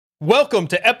Welcome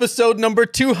to episode number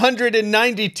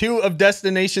 292 of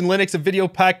Destination Linux, a video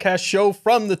podcast show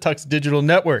from the Tux Digital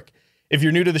Network. If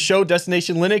you're new to the show,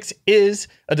 Destination Linux is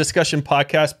a discussion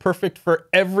podcast perfect for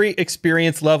every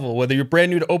experience level. Whether you're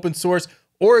brand new to open source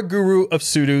or a guru of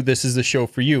sudo, this is the show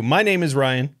for you. My name is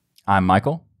Ryan. I'm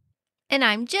Michael. And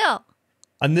I'm Jill.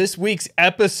 On this week's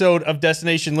episode of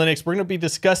Destination Linux, we're going to be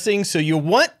discussing, so you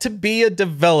want to be a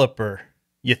developer.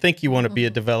 You think you want to be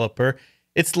a developer.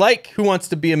 It's like Who Wants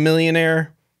to Be a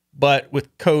Millionaire, but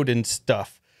with code and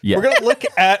stuff. Yeah. We're going to look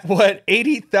at what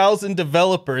 80,000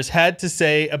 developers had to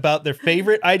say about their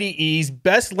favorite IDEs,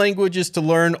 best languages to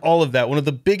learn, all of that. One of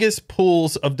the biggest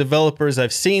pools of developers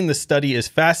I've seen. The study is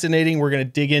fascinating. We're going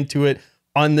to dig into it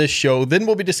on this show. Then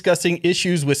we'll be discussing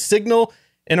issues with Signal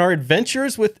and our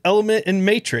adventures with Element and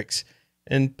Matrix,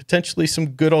 and potentially some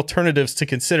good alternatives to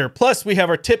consider. Plus, we have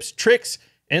our tips, tricks,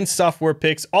 and software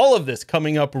picks. All of this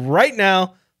coming up right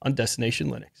now on Destination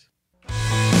Linux.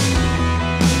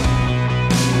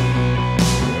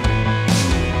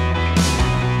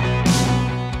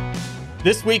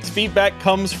 This week's feedback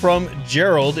comes from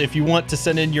Gerald. If you want to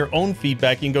send in your own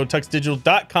feedback, you can go to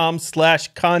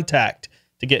tuxdigital.com/contact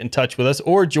to get in touch with us,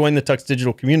 or join the Tux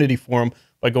Digital community forum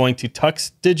by going to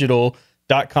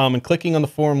tuxdigital.com and clicking on the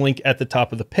forum link at the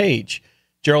top of the page.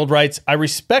 Gerald writes, I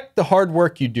respect the hard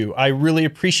work you do. I really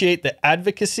appreciate the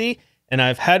advocacy, and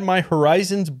I've had my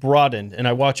horizons broadened, and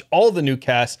I watch all the new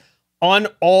casts on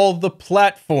all the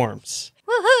platforms.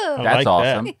 Woohoo! That's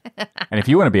awesome. And if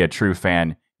you want to be a true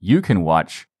fan, you can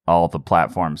watch all the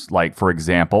platforms. Like, for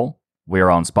example,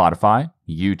 we're on Spotify,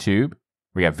 YouTube.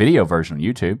 We have video version on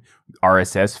YouTube,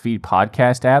 RSS feed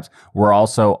podcast apps. We're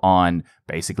also on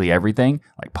basically everything,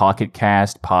 like Pocket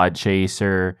Cast,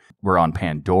 Podchaser. We're on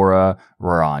Pandora.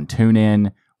 We're on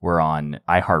TuneIn. We're on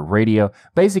iHeartRadio.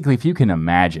 Basically, if you can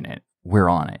imagine it, we're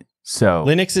on it. So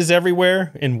Linux is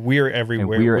everywhere, and we're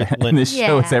everywhere. And this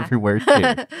show is everywhere too.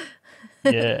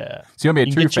 Yeah. So you want to be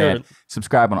a true fan,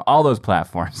 subscribe on all those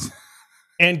platforms.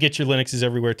 And get your Linux is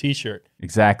Everywhere t-shirt.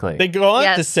 Exactly. They go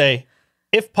on to say,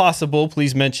 if possible,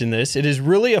 please mention this. It is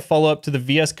really a follow-up to the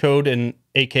VS Code and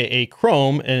AKA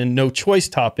Chrome and No Choice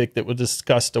topic that was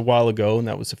discussed a while ago, and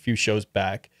that was a few shows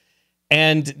back.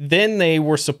 And then they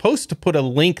were supposed to put a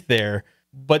link there,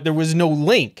 but there was no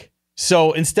link.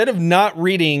 So instead of not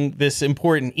reading this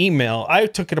important email, I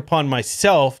took it upon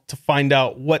myself to find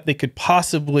out what they could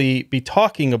possibly be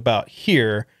talking about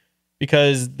here,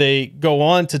 because they go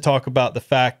on to talk about the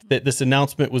fact that this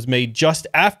announcement was made just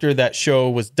after that show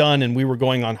was done and we were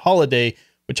going on holiday,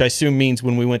 which I assume means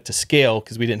when we went to Scale,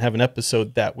 because we didn't have an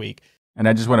episode that week. And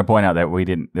I just want to point out that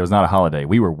it was not a holiday.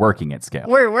 We were working at Scale.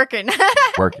 We're working.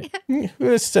 Working. It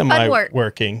was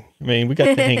semi-working. I mean, we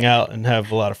got to hang out and have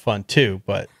a lot of fun too,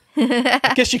 but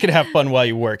I guess you could have fun while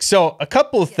you work. So a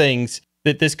couple of things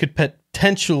that this could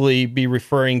potentially be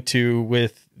referring to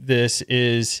with this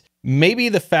is maybe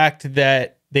the fact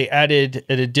that they added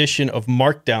an addition of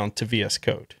Markdown to VS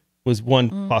Code was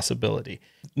one possibility.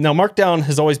 Now, Markdown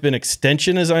has always been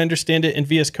extension, as I understand it, in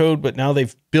VS Code, but now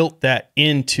they've built that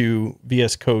into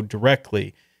VS Code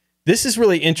directly. This is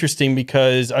really interesting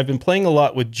because I've been playing a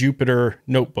lot with Jupyter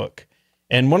Notebook.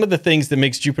 And one of the things that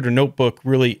makes Jupyter Notebook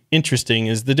really interesting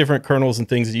is the different kernels and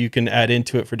things that you can add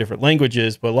into it for different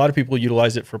languages. But a lot of people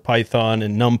utilize it for Python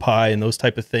and NumPy and those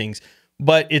type of things.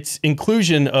 But its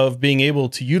inclusion of being able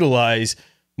to utilize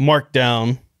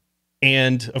Markdown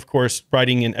and, of course,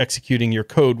 writing and executing your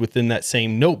code within that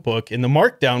same notebook. And the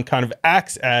Markdown kind of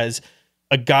acts as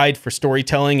a guide for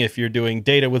storytelling if you're doing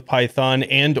data with Python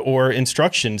and or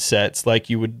instruction sets like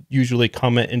you would usually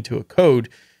comment into a code.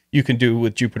 You can do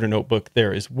with Jupyter Notebook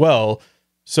there as well.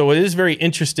 So it is very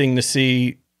interesting to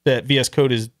see that VS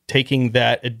Code is taking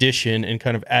that addition and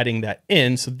kind of adding that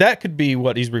in. So that could be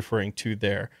what he's referring to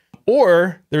there.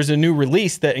 Or there's a new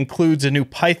release that includes a new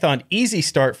Python Easy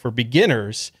Start for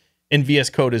beginners in VS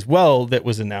Code as well that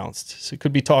was announced. So it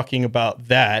could be talking about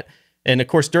that. And of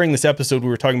course, during this episode, we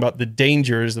were talking about the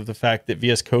dangers of the fact that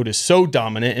VS Code is so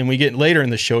dominant. And we get later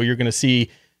in the show, you're going to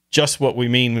see just what we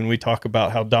mean when we talk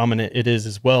about how dominant it is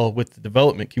as well with the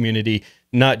development community,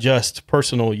 not just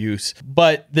personal use.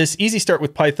 But this Easy Start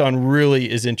with Python really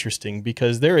is interesting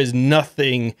because there is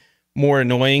nothing more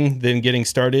annoying than getting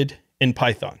started in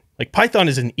Python. Like, Python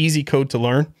is an easy code to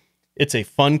learn. It's a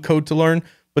fun code to learn,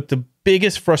 but the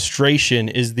biggest frustration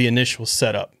is the initial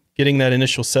setup, getting that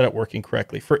initial setup working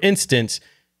correctly. For instance,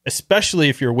 especially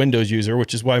if you're a Windows user,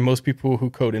 which is why most people who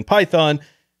code in Python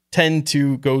tend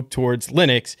to go towards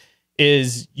Linux,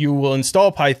 is you will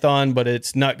install Python, but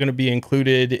it's not going to be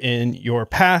included in your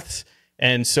paths.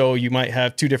 And so you might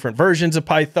have two different versions of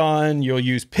Python. You'll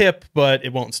use pip, but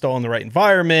it won't install in the right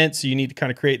environment. So you need to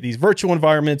kind of create these virtual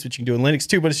environments, which you can do in Linux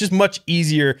too, but it's just much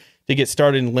easier to get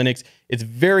started in Linux. It's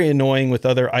very annoying with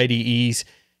other IDEs.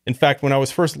 In fact, when I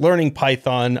was first learning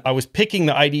Python, I was picking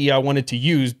the IDE I wanted to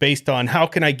use based on how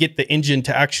can I get the engine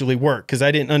to actually work, because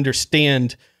I didn't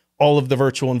understand all of the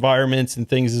virtual environments and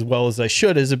things as well as I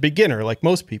should as a beginner, like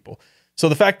most people. So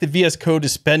the fact that VS Code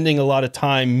is spending a lot of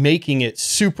time making it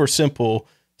super simple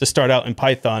to start out in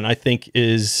Python, I think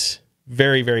is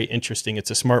very, very interesting. It's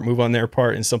a smart move on their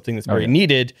part and something that's very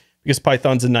needed, because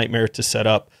Python's a nightmare to set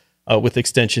up with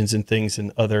extensions and things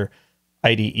in other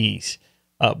IDEs.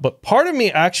 But part of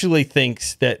me actually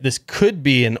thinks that this could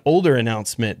be an older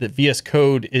announcement, that VS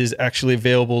Code is actually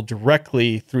available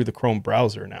directly through the Chrome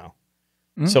browser now.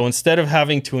 So instead of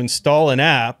having to install an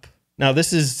app, now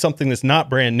this is something that's not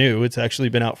brand new. It's actually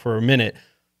been out for a minute,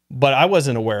 but I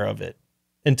wasn't aware of it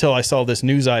until I saw this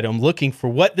news item looking for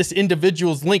what this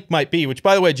individual's link might be, which,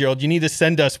 by the way, Gerald, you need to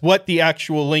send us what the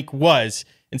actual link was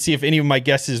and see if any of my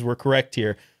guesses were correct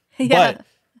here. Yeah. But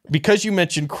because you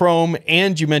mentioned Chrome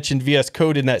and you mentioned VS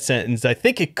Code in that sentence, I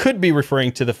think it could be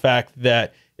referring to the fact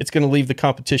that it's going to leave the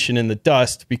competition in the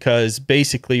dust, because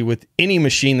basically with any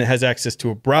machine that has access to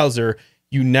a browser,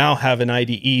 you now have an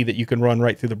IDE that you can run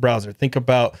right through the browser. Think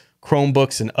about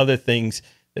Chromebooks and other things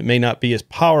that may not be as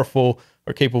powerful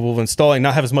or capable of installing,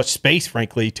 not have as much space,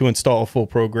 frankly, to install a full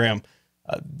program.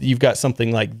 You've got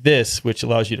something like this, which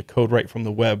allows you to code right from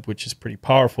the web, which is pretty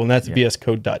powerful, and that's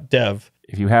vscode.dev.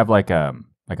 If you have like an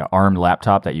ARM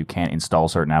laptop that you can't install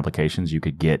certain applications, you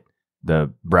could get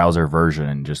the browser version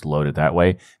and just load it that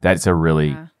way. That's a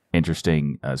really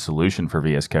interesting solution for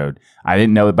VS Code. I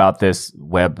didn't know about this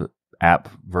web app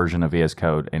version of VS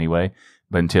Code anyway,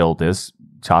 but until this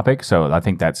topic. So I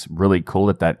think that's really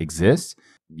cool that exists.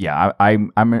 Yeah,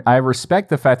 I respect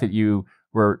the fact that you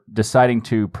were deciding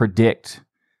to predict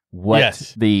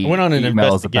what the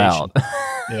email is about.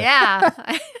 Yeah.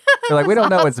 They're like, we don't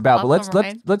know what it's about, but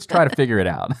let's try to figure it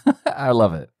out. I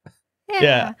love it.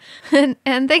 Yeah.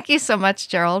 And thank you so much,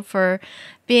 Gerald, for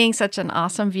being such an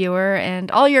awesome viewer and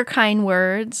all your kind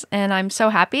words. And I'm so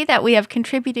happy that we have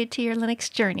contributed to your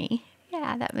Linux journey.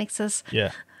 Yeah, that makes us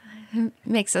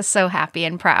so happy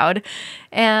and proud.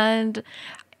 And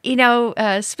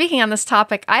speaking on this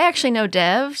topic, I actually know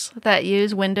devs that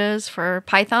use Windows for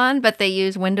Python, but they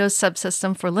use Windows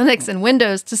subsystem for Linux and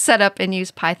Windows to set up and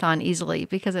use Python easily,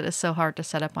 because it is so hard to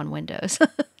set up on Windows.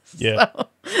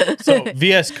 So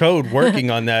VS Code working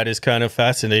on that is kind of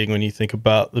fascinating when you think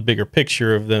about the bigger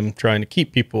picture of them trying to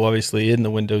keep people obviously in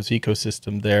the Windows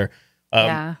ecosystem there.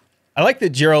 I like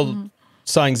that Gerald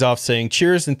signs off saying,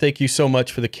 cheers and thank you so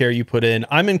much for the care you put in.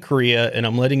 I'm in Korea and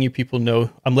I'm letting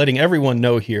letting everyone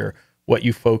know here what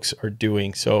you folks are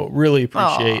doing. So really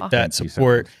appreciate that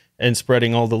support and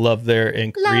spreading all the love there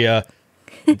in Korea.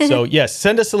 So yes,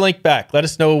 send us a link back. Let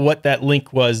us know what that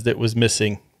link was that was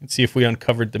missing and see if we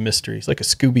uncovered the mystery. It's like a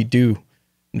Scooby-Doo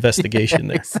investigation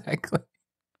there. Exactly.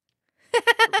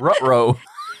 Ruh-roh.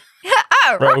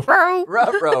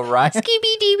 Ruh-roh, right?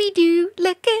 Scooby-Dooby-Doo,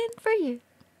 looking for you.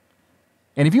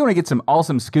 And if you want to get some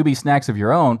awesome Scooby snacks of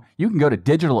your own, you can go to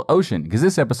DigitalOcean, because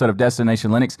this episode of Destination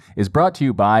Linux is brought to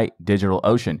you by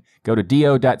DigitalOcean. Go to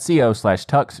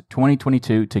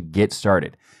do.co/tux2022 to get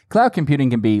started. Cloud computing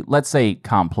can be, let's say,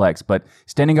 complex, but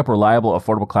standing up reliable,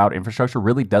 affordable cloud infrastructure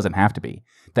really doesn't have to be.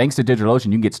 Thanks to DigitalOcean,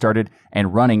 you can get started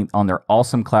and running on their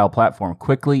awesome cloud platform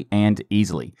quickly and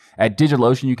easily. At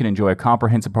DigitalOcean, you can enjoy a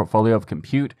comprehensive portfolio of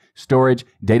compute, storage,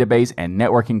 database, and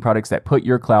networking products that put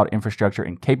your cloud infrastructure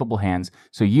in capable hands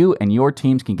so you and your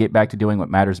teams can get back to doing what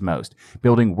matters most,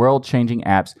 building world-changing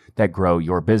apps that grow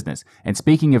your business. And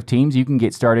speaking of teams, you can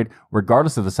get started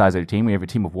regardless of the size of your team. We have a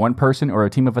team of one person or a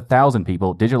team of 1,000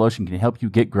 people. DigitalOcean can help you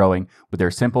get growing with their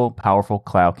simple, powerful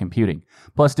cloud computing.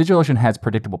 Plus, DigitalOcean has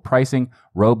predictable pricing,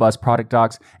 robust product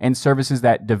docs, and services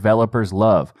that developers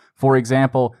love. For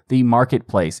example, the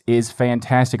marketplace is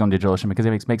fantastic on DigitalOcean because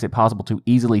it makes it possible to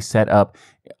easily set up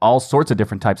all sorts of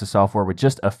different types of software with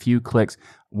just a few clicks.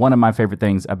 One of my favorite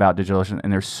things about DigitalOcean,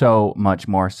 and there's so much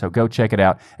more. So go check it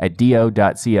out at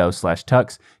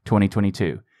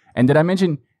do.co/tux2022. And did I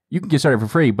mention you can get started for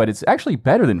free, but it's actually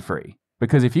better than free,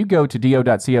 because if you go to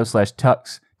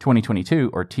do.co/tux2022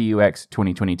 or TUX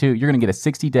 2022, you're going to get a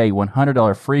 60-day,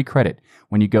 $100 free credit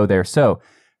when you go there. So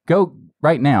go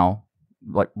right now,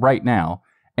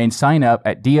 and sign up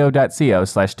at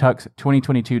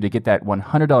do.co/tux2022 to get that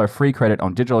 $100 free credit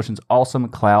on DigitalOcean's awesome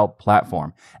cloud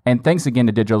platform. And thanks again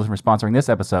to DigitalOcean for sponsoring this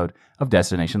episode of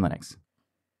Destination Linux.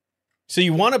 So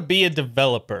you want to be a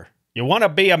developer. You want to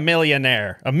be a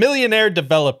millionaire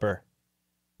developer.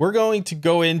 we're going to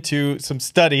go into some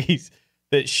studies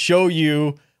that show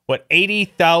you what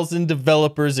 80,000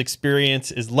 developers'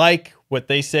 experience is like, what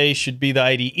they say should be the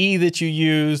IDE that you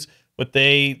use, what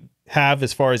they have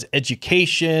as far as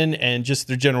education and just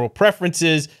their general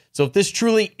preferences. So if this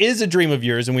truly is a dream of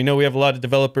yours, and we know we have a lot of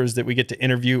developers that we get to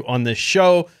interview on this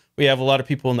show, we have a lot of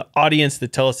people in the audience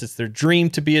that tell us it's their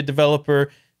dream to be a developer,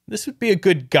 this would be a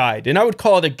good guide. And I would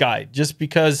call it a guide. Just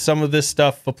because some of this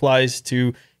stuff applies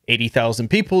to 80,000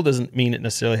 people doesn't mean it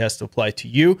necessarily has to apply to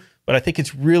you. But I think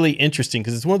it's really interesting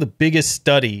because it's one of the biggest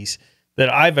studies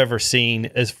that I've ever seen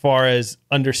as far as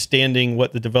understanding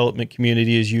what the development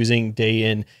community is using day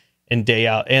in and day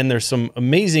out. And there's some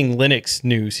amazing Linux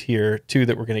news here too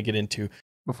that we're going to get into.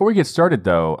 Before we get started,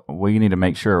 though, we need to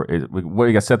make sure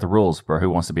we got to set the rules for who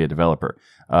wants to be a developer.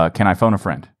 Can I phone a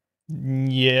friend?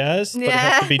 Yes, but it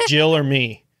has to be Jill or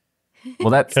me.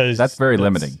 Well, that's very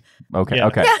limiting. Okay, yeah.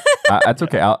 Okay, that's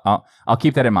okay. I'll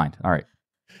keep that in mind. All right.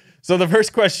 So the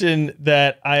first question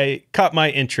that I caught my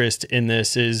interest in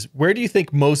this is, where do you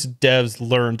think most devs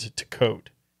learned to code?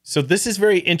 So this is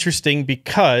very interesting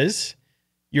because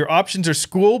your options are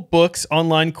school, books,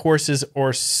 online courses, or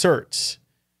certs.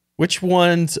 Which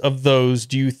ones of those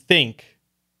do you think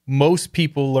most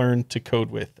people learn to code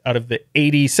with out of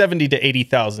the 70 to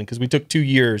 80,000? Because we took 2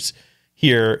 years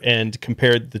here and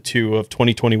compared the two of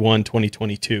 2021,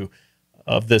 2022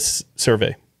 of this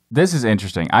survey. This is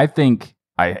interesting. I think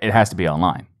it has to be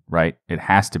online, right? It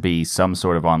has to be some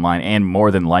sort of online, and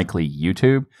more than likely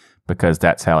YouTube, because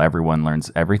that's how everyone learns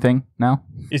everything now.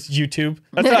 It's YouTube.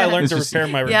 That's how I learned to repair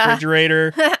my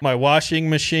refrigerator, my washing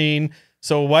machine.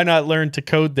 So why not learn to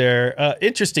code there?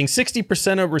 Interesting.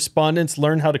 60% of respondents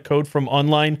learn how to code from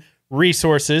online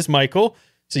resources, Michael.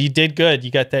 So you did good. You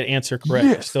got that answer correct.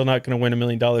 Yes. You're still not going to win $1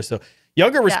 million, though.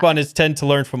 Younger respondents tend to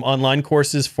learn from online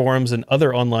courses, forums, and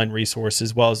other online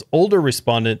resources, while older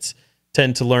respondents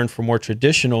tend to learn from more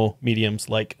traditional mediums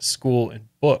like school and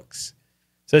books.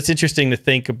 So it's interesting to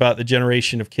think about the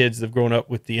generation of kids that have grown up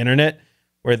with the internet,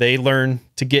 where they learn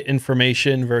to get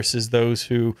information versus those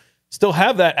who still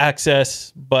have that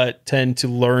access, but tend to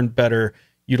learn better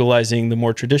utilizing the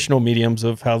more traditional mediums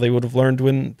of how they would have learned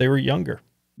when they were younger.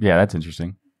 Yeah, that's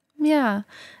interesting. Yeah.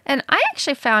 And I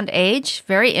actually found age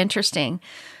very interesting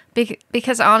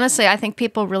because honestly, I think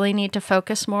people really need to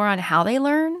focus more on how they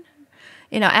learn.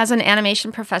 You know, as an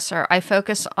animation professor, I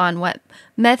focus on what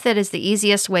method is the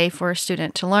easiest way for a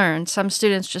student to learn. Some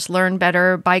students just learn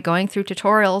better by going through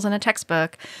tutorials in a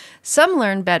textbook. Some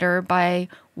learn better by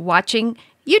watching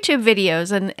YouTube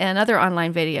videos and other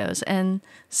online videos. And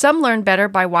some learn better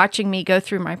by watching me go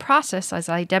through my process as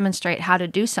I demonstrate how to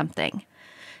do something.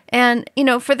 And, you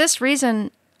know, for this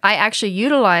reason, I actually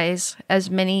utilize as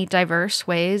many diverse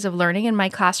ways of learning in my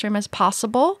classroom as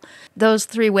possible. Those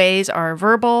 3 ways are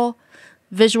verbal,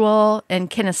 visual, and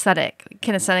kinesthetic.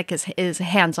 Kinesthetic is a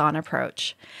hands-on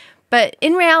approach. But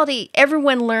in reality,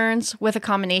 everyone learns with a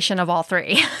combination of all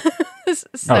 3.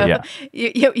 So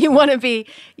you want to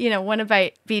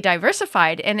be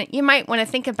diversified, and you might want to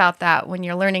think about that when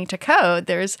you're learning to code.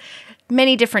 There's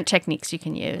many different techniques you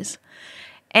can use.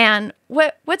 And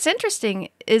what's interesting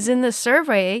is in the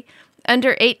survey,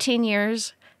 under 18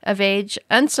 years of age,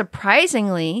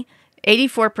 unsurprisingly,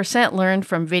 84% learned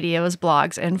from videos,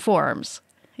 blogs, and forums.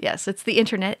 Yes, it's the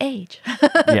internet age.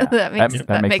 Yeah,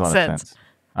 that makes sense.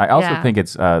 I also think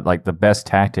it's like the best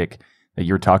tactic that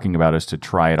you're talking about is to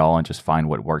try it all and just find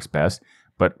what works best.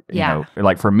 But, you know,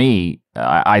 like for me,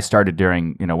 I started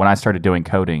during, when I started doing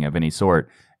coding of any sort,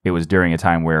 it was during a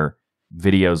time where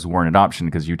videos weren't an option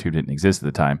because YouTube didn't exist at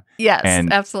the time. Yes,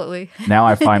 and absolutely. Now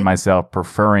I find myself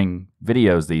preferring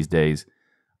videos these days,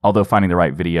 although finding the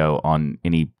right video on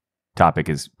any topic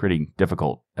is pretty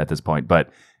difficult at this point, but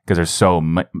because there's so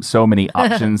many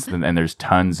options and there's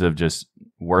tons of just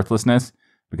worthlessness,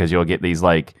 because you'll get these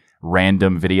like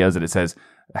random videos that it says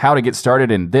how to get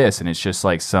started in this, and it's just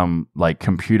like some like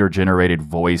computer generated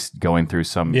voice going through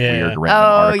some weird random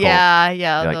article.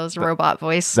 Like, those robot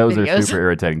voice those videos are super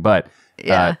irritating. But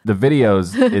the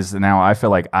videos is now, I feel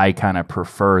like I kind of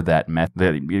prefer that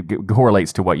method. It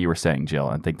correlates to what you were saying, Jill.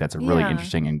 I think that's a really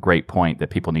interesting and great point, that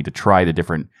people need to try the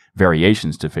different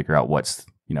variations to figure out what's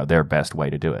their best way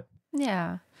to do it.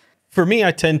 Yeah. For me,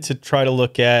 I tend to try to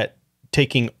look at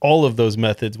taking all of those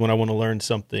methods when I want to learn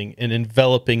something and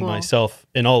enveloping myself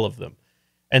in all of them.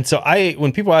 And so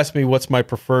when people ask me what's my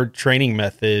preferred training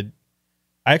method,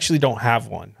 I actually don't have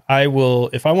one.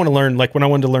 If I want to learn, like when I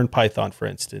wanted to learn Python, for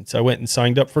instance, I went and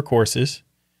signed up for courses.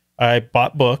 I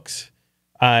bought books.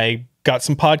 I got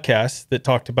some podcasts that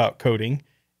talked about coding,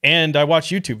 and I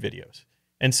watched YouTube videos.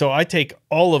 And so I take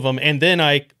all of them, and then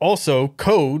I also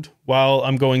code while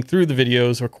I'm going through the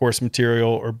videos or course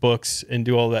material or books and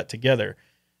do all that together.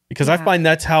 Because I find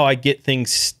that's how I get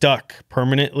things stuck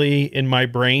permanently in my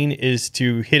brain, is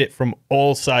to hit it from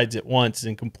all sides at once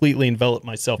and completely envelop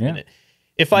myself in it.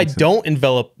 If I don't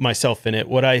envelop myself in it,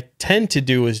 what I tend to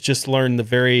do is just learn the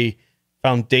very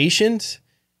foundations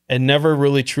and never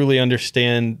really truly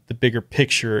understand the bigger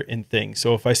picture in things.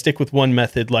 So if I stick with one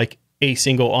method, like a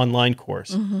single online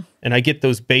course, and I get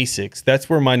those basics, that's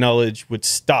where my knowledge would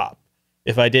stop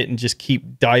if I didn't just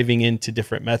keep diving into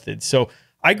different methods. So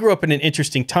I grew up in an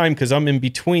interesting time because I'm in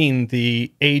between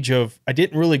the age of, I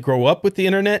didn't really grow up with the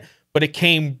internet, but it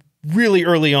came really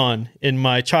early on in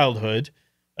my childhood,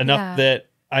 enough that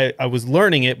I was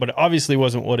learning it, but it obviously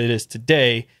wasn't what it is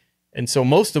today. And so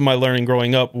most of my learning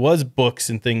growing up was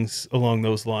books and things along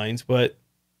those lines, but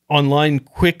online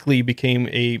quickly became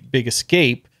a big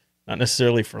escape, not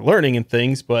necessarily for learning and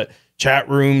things, but chat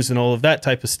rooms and all of that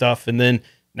type of stuff. And then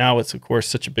now it's, of course,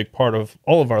 such a big part of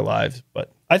all of our lives.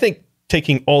 But I think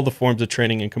taking all the forms of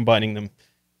training and combining them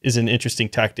is an interesting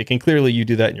tactic. And clearly you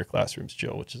do that in your classrooms,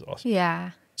 Jill, which is awesome.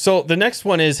 Yeah. So the next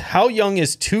one is, how young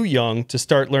is too young to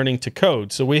start learning to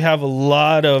code? So we have a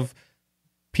lot of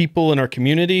people in our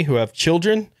community who have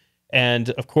children.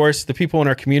 And of course, the people in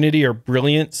our community are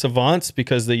brilliant savants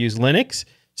because they use Linux.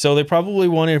 So they probably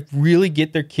want to really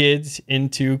get their kids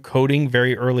into coding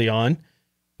very early on.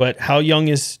 But how young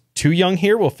is too young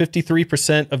here? Well,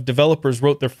 53% of developers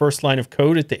wrote their first line of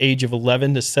code at the age of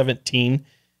 11 to 17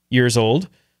 years old.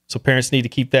 So parents need to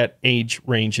keep that age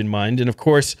range in mind. And of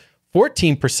course,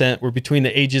 14% were between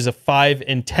the ages of 5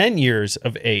 and 10 years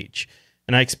of age.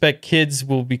 And I expect kids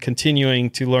will be continuing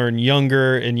to learn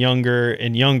younger and younger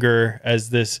and younger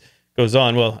as this goes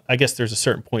on. Well, I guess there's a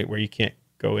certain point where you can't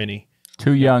go any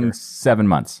Too young, 7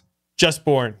 months. Just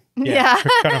born. Yeah.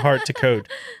 Kind of hard to code.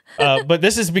 But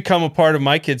this has become a part of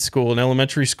my kids' school. In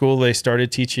elementary school, they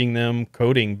started teaching them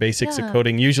coding, basics of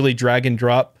coding, usually drag and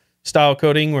drop style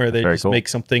coding, where they just make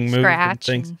something move and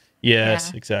things.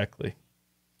 Yes, exactly.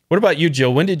 What about you,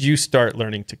 Jill? When did you start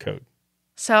learning to code?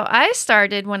 So I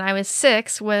started when I was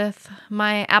 6 with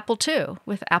my Apple II,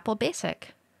 with Apple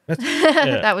Basic.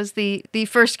 That was the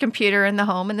first computer in the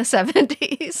home in the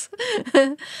 70s.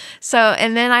 So,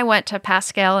 and then I went to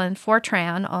Pascal and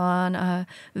Fortran on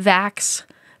VAX,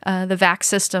 the VAX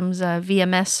Systems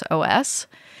VMS OS,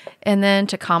 and then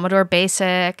to Commodore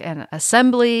Basic and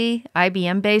Assembly,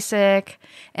 IBM Basic,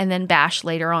 and then Bash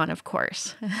later on, of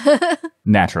course.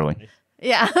 Naturally.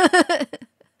 Yeah.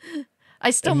 I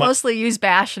still mostly use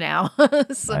Bash now.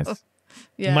 So. Nice.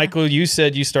 Yeah. Michael, you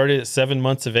said you started at 7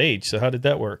 months of age. So how did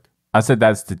that work? I said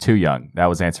that's the too young. That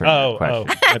was answering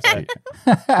the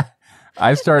question.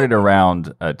 I started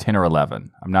around 10 or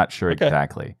 11. I'm not sure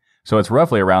exactly. So it's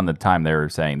roughly around the time they were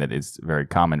saying that it's very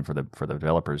common for the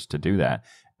developers to do that.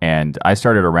 And I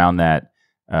started around that,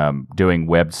 doing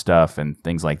web stuff and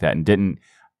things like that. And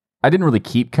I didn't really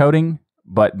keep coding,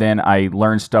 but then I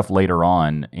learned stuff later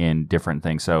on in different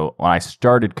things. So when I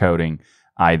started coding,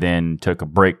 I then took a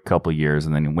break a couple of years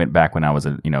and then went back when I was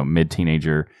a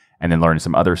mid-teenager and then learned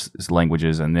some other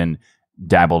languages and then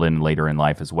dabbled in later in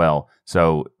life as well.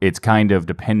 So it's kind of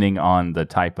depending on the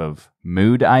type of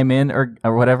mood I'm in or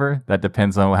whatever. That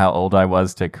depends on how old I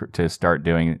was to start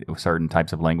doing certain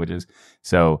types of languages.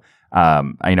 So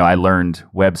I learned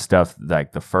web stuff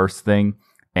like the first thing.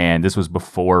 And this was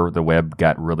before the web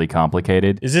got really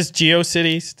complicated. Is this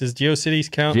GeoCities? Does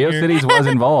GeoCities count? GeoCities was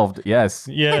involved, yes.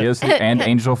 Yeah. GeoCities and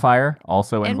Angelfire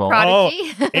also involved.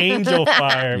 Prodigy. Oh,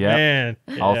 Angelfire, man.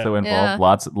 Yeah. Also involved.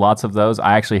 Lots of those.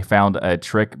 I actually found a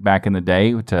trick back in the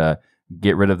day to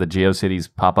get rid of the GeoCities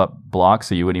pop-up block,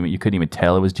 so you couldn't even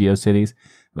tell it was GeoCities. It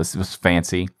was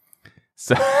fancy.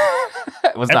 So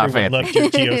it was not fancy. Loved your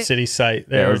GeoCities site.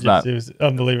 It was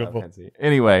unbelievable.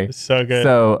 Anyway, it's so good.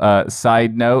 So,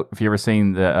 side note: if you ever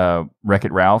seen the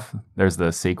Wreck-It Ralph, there's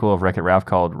the sequel of Wreck-It Ralph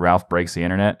called Ralph Breaks the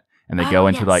Internet, and they go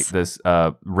into like this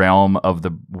realm of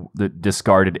the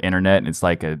discarded internet, and it's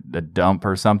like a dump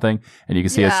or something, and you can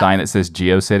see a sign that says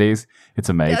GeoCities. It's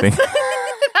amazing.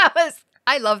 Yes.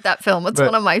 I love that film. It's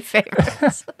one of my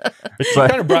favorites. It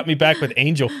kind of brought me back with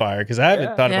Angelfire because I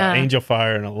haven't thought about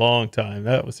Angelfire in a long time.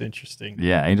 That was interesting.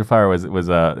 Yeah, Angelfire was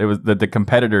the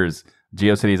competitors.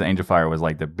 GeoCities Angelfire was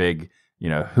like the big,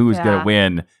 who's gonna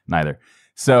win? Neither.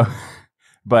 So,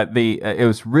 but it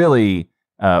was really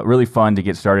fun to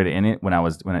get started in it when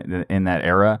in that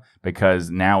era, because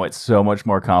now it's so much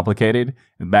more complicated.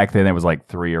 Back then there was like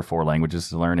 3 or 4 languages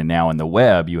to learn, and now in the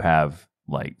web you have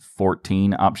like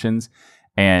 14 options.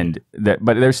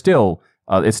 But there's still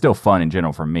it's still fun in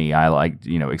general for me. I like,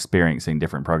 experiencing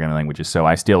different programming languages. So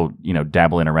I still,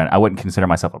 dabble in around. I wouldn't consider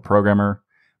myself a programmer,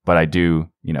 but I do,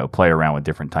 play around with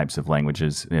different types of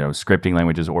languages, scripting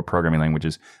languages or programming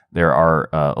languages. There are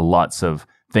lots of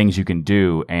things you can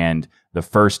do. And the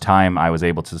first time I was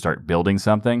able to start building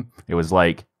something, it was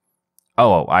like,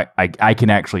 oh, I can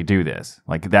actually do this.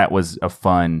 Like that was a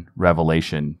fun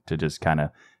revelation to just kind of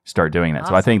start doing that.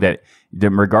 Awesome. So I think that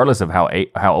regardless of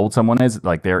how old someone is,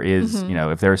 like there is,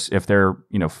 if they're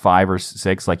 5 or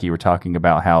 6, like you were talking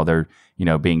about how they're,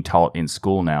 being taught in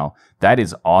school now, that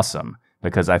is awesome.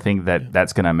 Because I think that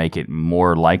that's going to make it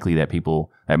more likely that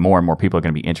more and more people are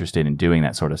going to be interested in doing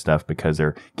that sort of stuff because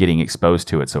they're getting exposed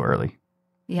to it so early.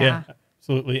 Yeah.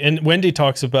 Absolutely. And Wendy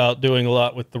talks about doing a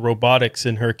lot with the robotics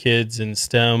in her kids and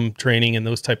STEM training and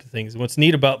those type of things. And what's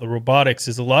neat about the robotics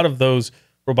is a lot of those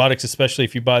robotics, especially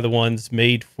if you buy the ones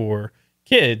made for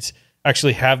kids,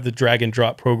 actually have the drag and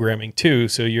drop programming too.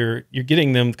 So you're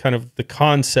getting them kind of the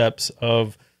concepts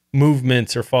of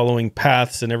movements or following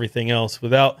paths and everything else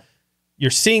without... You're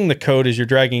seeing the code as you're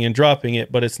dragging and dropping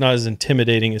it, but it's not as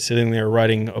intimidating as sitting there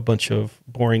writing a bunch of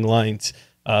boring lines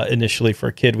initially for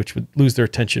a kid, which would lose their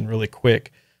attention really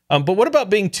quick. But what about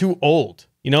being too old?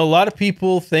 A lot of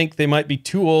people think they might be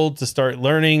too old to start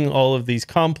learning all of these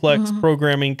complex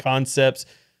programming concepts.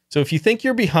 So if you think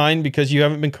you're behind because you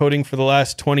haven't been coding for the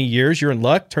last 20 years, you're in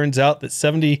luck. Turns out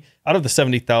that out of the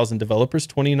 70,000 developers,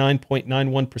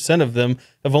 29.91% of them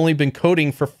have only been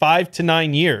coding for 5 to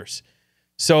 9 years.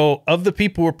 So of the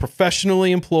people who are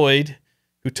professionally employed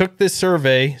who took this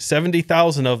survey,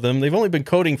 70,000 of them, they've only been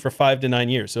coding for 5 to 9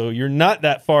 years. So you're not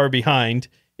that far behind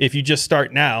if you just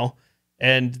start now.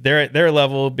 And they're at their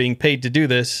level being paid to do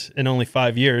this in only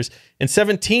 5 years. And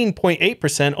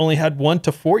 17.8% only had 1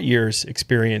 to 4 years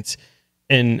experience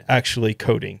in actually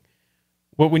coding.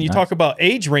 Well, when you talk about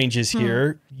age ranges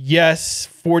here, yes,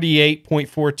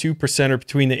 48.42% are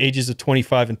between the ages of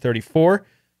 25 and 34.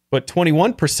 But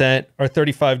 21% are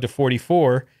 35 to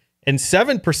 44, and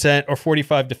 7% are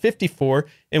 45 to 54.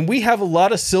 And we have a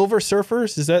lot of silver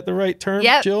surfers. Is that the right term,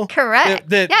 Jill? Correct.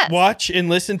 That watch and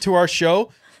listen to our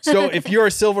show. So if you're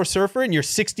a silver surfer and you're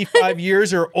 65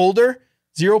 years or older,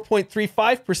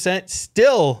 0.35%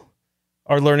 still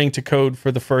are learning to code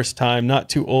for the first time, not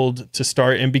too old to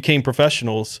start, and became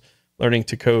professionals learning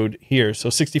to code here. So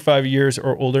 65 years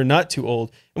or older, not too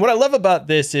old. And what I love about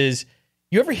this is,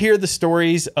 you ever hear the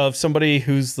stories of somebody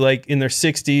who's like in their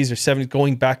 60s or 70s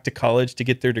going back to college to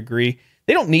get their degree?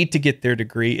 They don't need to get their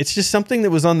degree. It's just something that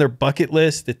was on their bucket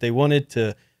list that they wanted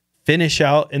to finish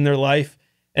out in their life.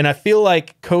 And I feel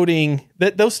like coding,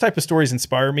 those type of stories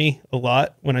inspire me a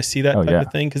lot when I see that type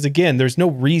of thing. Because again, there's no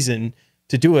reason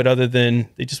to do it other than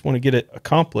they just want to get it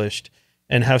accomplished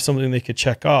and have something they could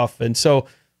check off. And so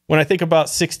when I think about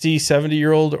 60,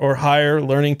 70-year-old or higher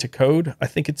learning to code, I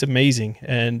think it's amazing.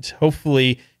 And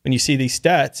hopefully when you see these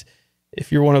stats,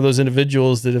 if you're one of those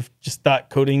individuals that have just thought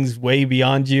coding's way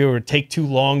beyond you or take too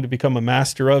long to become a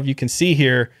master of, you can see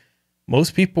here,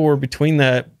 most people are between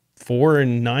that 4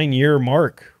 and 9 year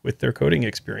mark with their coding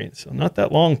experience. So not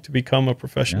that long to become a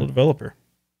professional developer.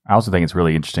 I also think it's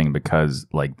really interesting because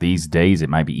like these days, it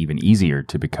might be even easier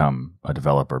to become a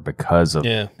developer because of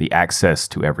the access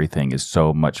to everything is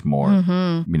so much more,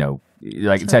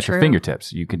 it's at your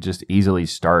fingertips. You can just easily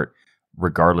start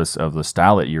regardless of the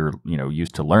style that you're,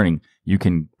 used to learning. You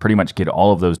can pretty much get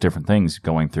all of those different things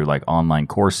going through like online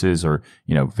courses or,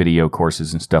 video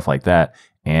courses and stuff like that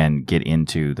and get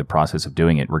into the process of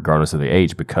doing it regardless of the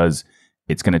age because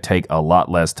it's going to take a lot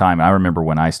less time. I remember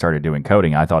when I started doing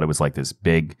coding, I thought it was like this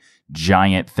big,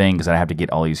 giant thing because I have to get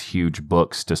all these huge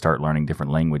books to start learning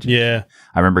different languages. Yeah.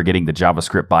 I remember getting the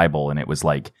JavaScript Bible and it was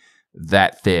like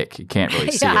that thick. You can't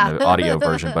really see it in the audio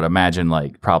version, but imagine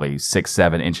like probably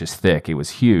 6-7 inches thick. It was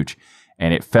huge.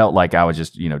 And it felt like I was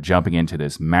just, jumping into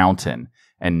this mountain.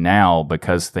 And now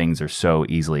because things are so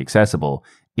easily accessible,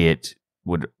 it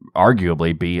would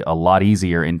arguably be a lot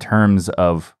easier in terms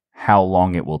of how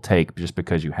long it will take just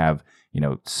because you have,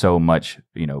 so much,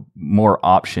 more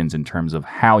options in terms of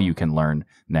how you can learn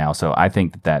now. So I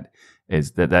think that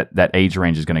age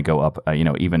range is going to go up,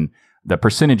 even the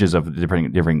percentages of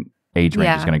different age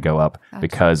range is going to go up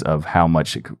because of how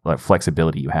much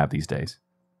flexibility you have these days.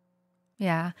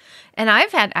 Yeah. And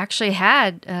I've actually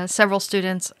had several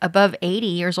students above 80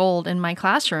 years old in my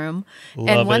classroom.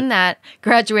 And one that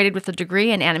graduated with a degree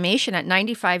in animation at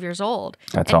 95 years old.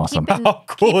 That's awesome. How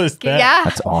cool is that? Yeah.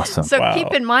 That's awesome. So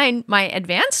keep in mind, my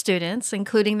advanced students,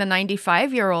 including the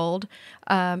 95-year-old,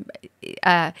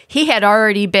 he had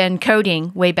already been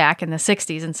coding way back in the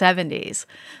 60s and 70s.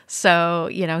 So,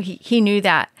 he knew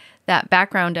that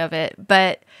background of it.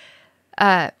 But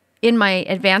in my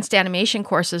advanced animation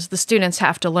courses, the students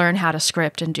have to learn how to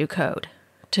script and do code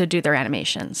to do their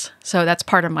animations. So that's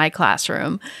part of my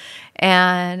classroom.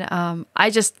 And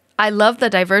I love the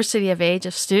diversity of age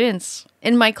of students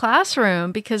in my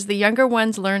classroom because the younger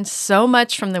ones learn so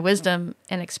much from the wisdom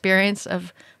and experience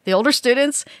of the older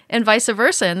students and vice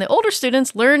versa. And the older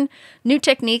students learn new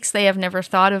techniques they have never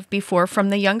thought of before from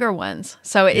the younger ones.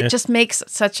 So it just makes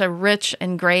such a rich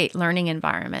and great learning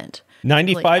environment.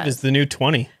 95 is the new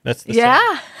 20. That's the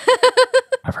yeah.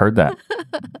 I've heard that.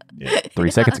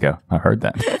 3 seconds ago. I heard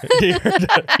that. You heard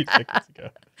that 3 seconds ago.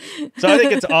 So I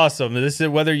think it's awesome. This is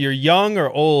whether you're young or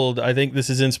old. I think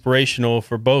this is inspirational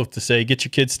for both to say, get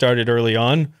your kids started early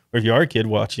on, or if you are a kid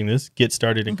watching this, get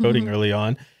started in coding early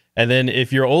on. And then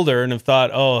if you're older and have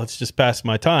thought, oh, it's just past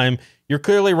my time, you're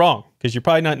clearly wrong because you're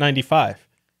probably not 95.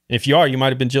 And if you are, you might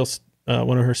have been Jill's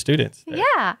one of her students.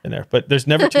 There. But there's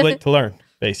never too late to learn,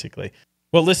 basically.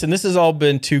 Well, listen, this has all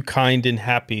been too kind and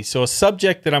happy. So a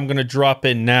subject that I'm going to drop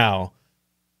in now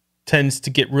tends to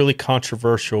get really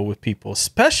controversial with people,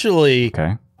 especially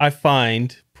I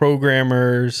find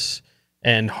programmers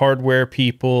and hardware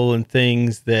people and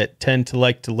things that tend to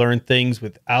like to learn things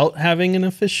without having an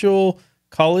official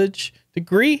college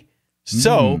degree.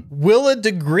 So will a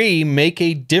degree make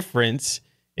a difference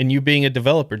in you being a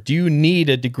developer? Do you need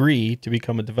a degree to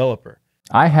become a developer?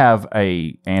 I have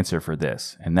a answer for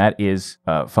this, and that is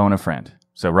phone a friend.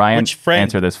 So Ryan,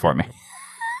 answer this for me.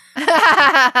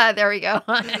 There we go.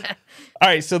 All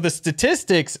right. So the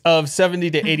statistics of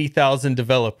 70 to 80,000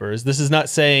 developers, this is not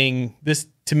saying, this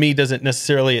to me doesn't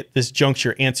necessarily at this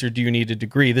juncture answer, do you need a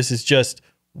degree? This is just,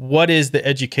 what is the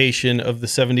education of the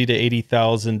 70 to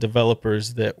 80,000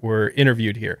 developers that were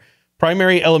interviewed here?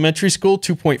 Primary elementary school,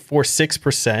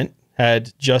 2.46%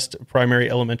 had just primary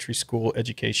elementary school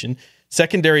education.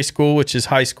 Secondary school, which is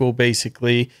high school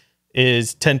basically,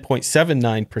 is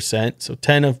 10.79%. So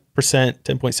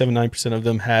 10.79% of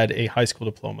them had a high school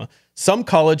diploma. Some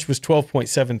college was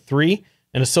 12.73%.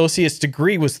 An associate's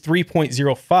degree was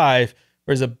 3.05%,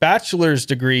 whereas a bachelor's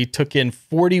degree took in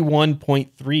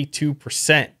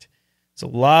 41.32%. It's a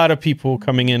lot of people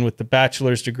coming in with the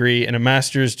bachelor's degree, and a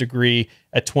master's degree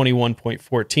at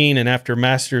 21.14%. And after a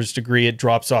master's degree, it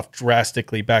drops off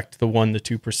drastically back to the 1%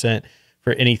 to 2%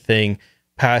 for anything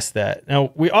past that.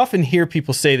 Now, we often hear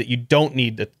people say that you don't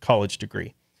need a college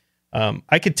degree.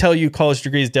 I could tell you college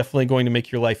degree is definitely going to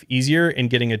make your life easier in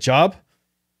getting a job,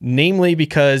 namely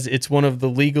because it's one of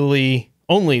the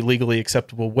only legally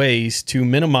acceptable ways to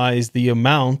minimize the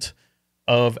amount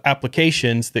of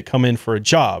applications that come in for a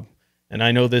job. And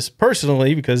I know this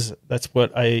personally because that's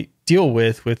what I deal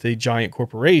with a giant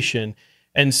corporation.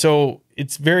 And so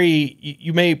it's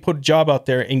you may put a job out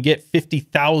there and get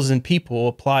 50,000 people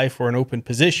apply for an open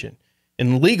position.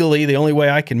 And legally, the only way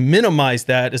I can minimize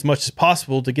that as much as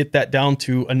possible to get that down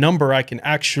to a number I can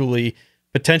actually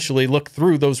potentially look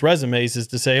through those resumes is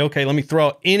to say, okay, let me throw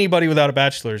out anybody without a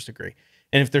bachelor's degree.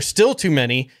 And if there's still too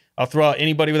many, I'll throw out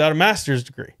anybody without a master's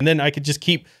degree. And then I could just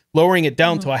keep lowering it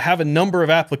down till I have a number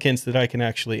of applicants that I can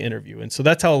actually interview. And so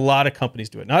that's how a lot of companies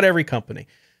do it. Not every company.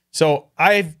 So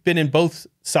I've been in both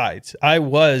sides. I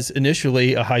was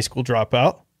initially a high school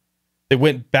dropout that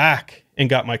went back and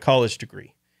got my college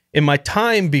degree. In my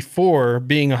time before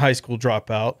being a high school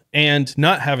dropout and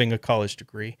not having a college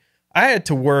degree, I had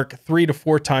to work 3 to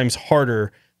 4 times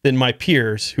harder than my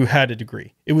peers who had a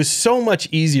degree. It was so much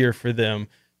easier for them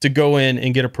to go in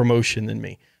and get a promotion than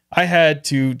me. I had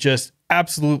to just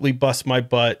absolutely bust my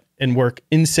butt and work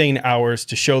insane hours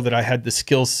to show that I had the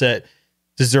skill set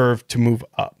deserved to move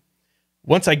up.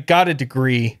 Once I got a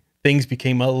degree, things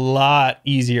became a lot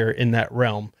easier in that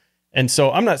realm. And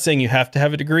so I'm not saying you have to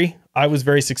have a degree. I was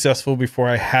very successful before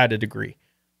I had a degree,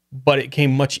 but it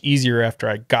came much easier after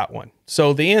I got one.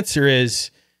 So the answer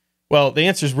is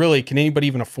really, can anybody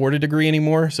even afford a degree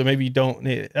anymore? So maybe you don't.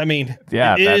 I mean,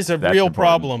 it is a real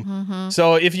problem.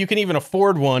 So if you can even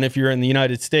afford one, if you're in the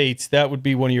United States, that would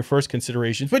be one of your first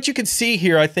considerations. But you could see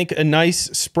here, I think, a nice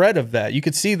spread of that. You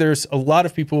could see there's a lot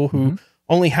of people who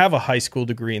only have a high school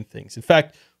degree in things. In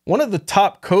fact, one of the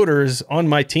top coders on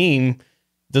my team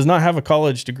does not have a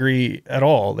college degree at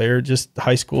all. They're just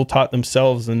high school taught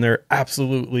themselves, and they're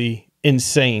absolutely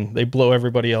insane. They blow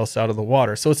everybody else out of the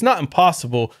water. So it's not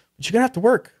impossible, but you're going to have to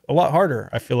work a lot harder,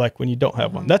 I feel like, when you don't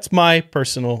have one. That's my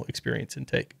personal experience and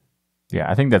take.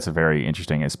 Yeah, I think that's very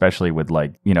interesting, especially with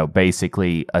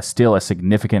basically still a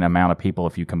significant amount of people,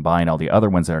 if you combine all the other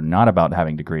ones that are not about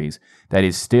having degrees, that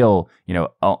is still,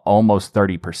 almost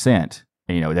 30%,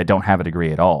 that don't have a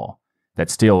degree at all. that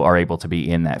still are able to be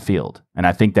in that field. And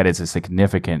I think that is a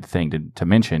significant thing to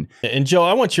mention. And Jill,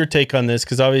 I want your take on this,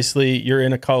 because obviously you're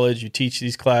in a college, you teach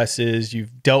these classes,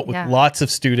 you've dealt with lots of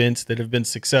students that have been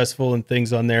successful and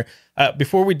things on there.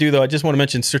 Before we do, though, I just want to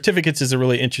mention certificates is a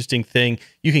really interesting thing.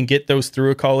 You can get those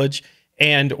through a college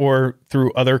and or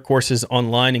through other courses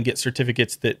online and get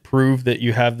certificates that prove that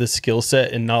you have the skill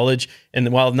set and knowledge.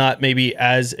 And while not maybe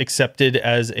as accepted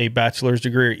as a bachelor's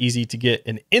degree or easy to get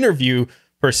an interview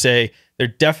per se, they're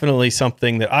definitely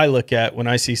something that I look at when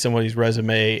I see somebody's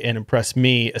resume and impress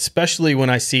me, especially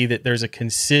when I see that there's a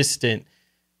consistent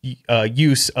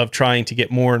use of trying to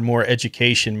get more and more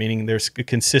education, meaning there's a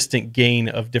consistent gain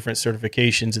of different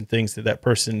certifications and things that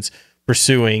person's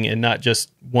pursuing, and not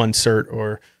just one cert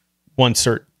or one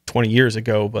cert 20 years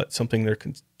ago, but something they're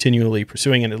continually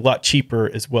pursuing, and a lot cheaper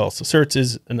as well. So certs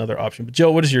is another option. But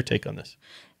Jill, what is your take on this?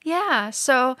 Yeah,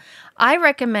 so I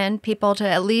recommend people to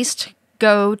at least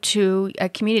go to a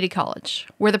community college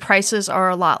where the prices are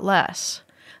a lot less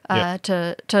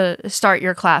to start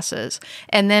your classes.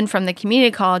 And then from the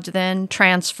community college, then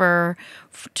transfer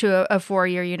to a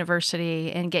 4-year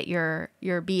university and get your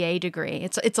BA degree.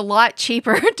 It's a lot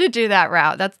cheaper to do that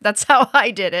route. That's how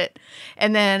I did it.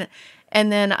 And then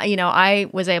I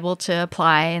was able to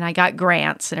apply, and I got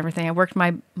grants and everything. I worked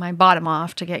my bottom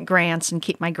off to get grants and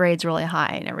keep my grades really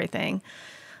high and everything.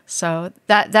 So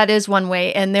that is one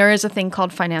way. And there is a thing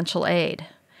called financial aid.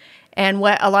 And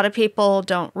what a lot of people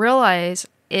don't realize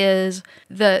is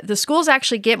the schools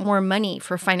actually get more money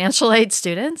for financial aid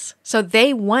students. So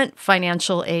they want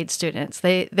financial aid students.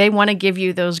 They want to give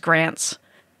you those grants,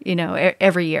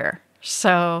 every year.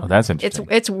 So that's interesting.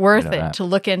 It's worth it to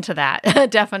look into that,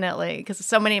 definitely, because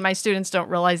so many of my students don't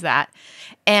realize that.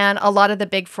 And a lot of the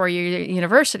big 4-year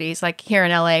universities, like here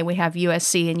in LA, we have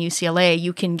USC and UCLA,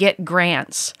 you can get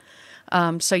grants.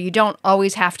 So you don't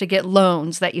always have to get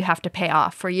loans that you have to pay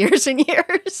off for years and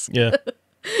years. Yeah.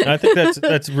 I think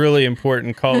that's really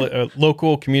important.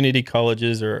 Local community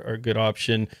colleges are a good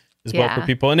option as well for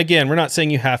people. And again, we're not saying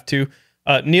you have to.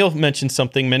 Neil mentioned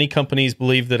something. Many companies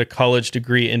believe that a college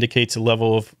degree indicates a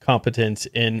level of competence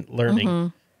in learning.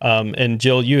 Mm-hmm. And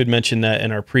Jill, you had mentioned that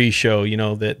in our pre-show,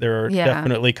 that there are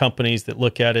definitely companies that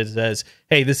look at it as,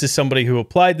 hey, this is somebody who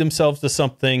applied themselves to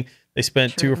something. They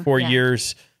spent 2 or 4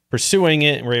 years pursuing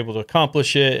it and were able to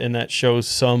accomplish it. And that shows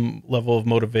some level of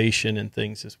motivation and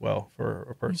things as well for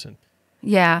a person.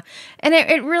 Yeah. And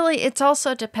it's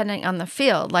also depending on the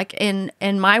field. Like in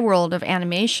my world of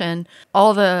animation,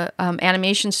 all the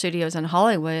animation studios in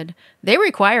Hollywood, they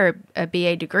require a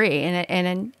BA degree.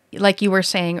 And like you were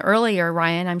saying earlier,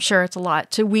 Ryan, I'm sure it's a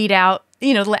lot to weed out,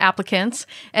 the applicants.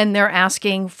 And they're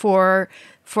asking for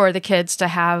the kids to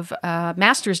have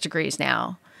master's degrees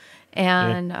now.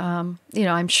 And,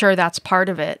 I'm sure that's part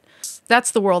of it.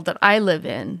 That's the world that I live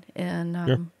in.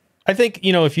 And I think,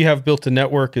 if you have built a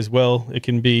network as well, you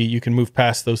can move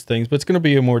past those things, but it's going to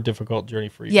be a more difficult journey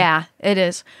for you. Yeah, it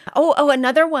is. Oh,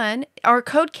 another one are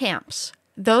code camps.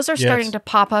 Those are starting to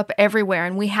pop up everywhere.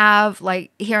 And we have,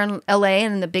 like here in LA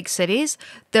and in the big cities,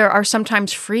 there are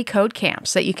sometimes free code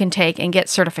camps that you can take and get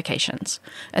certifications.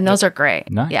 And those are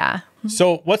great. Nice. Yeah.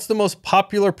 So what's the most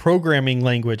popular programming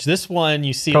language? This one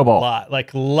you see COBOL.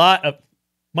 a lot of,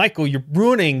 Michael, you're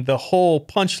ruining the whole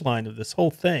punchline of this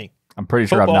whole thing. I'm pretty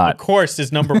sure COBOL, I'm not. of course,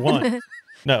 is number one.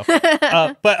 No.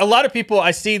 But a lot of people, I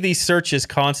see these searches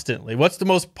constantly. What's the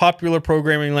most popular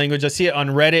programming language? I see it on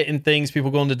Reddit and things.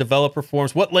 People go into developer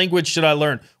forums. What language should I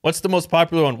learn? What's the most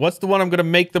popular one? What's the one I'm going to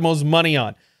make the most money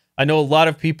on? I know a lot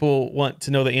of people want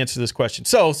to know the answer to this question.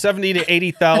 So 70 to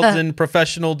 80,000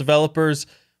 professional developers,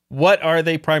 what are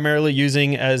they primarily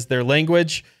using as their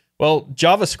language? Well,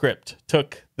 JavaScript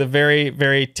took the very,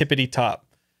 very tippity top.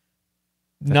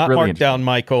 That's not really Markdown,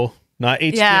 Michael. Not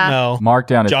HTML. Yeah.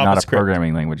 Markdown is not a JavaScript.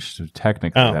 Programming language. So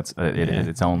technically, it has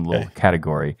its own little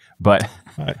category. But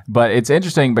but it's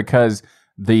interesting because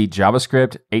the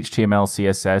JavaScript, HTML,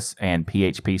 CSS, and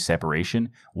PHP separation,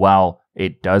 while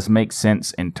it does make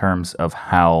sense in terms of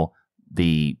how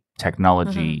the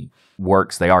technology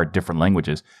works, they are different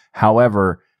languages.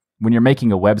 However, when you're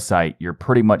making a website, you're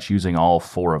pretty much using all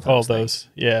 4 of those. All those,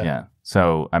 yeah.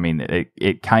 So, I mean,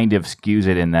 it kind of skews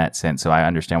it in that sense. So I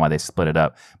understand why they split it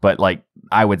up. But like,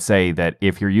 I would say that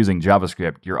if you're using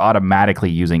JavaScript, you're automatically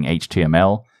using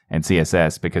HTML and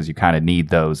CSS because you kind of need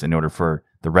those in order for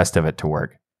the rest of it to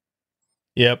work.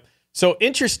 Yep. So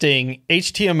interesting,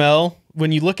 HTML,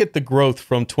 when you look at the growth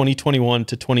from 2021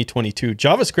 to 2022,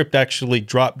 JavaScript actually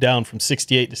dropped down from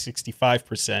 68 to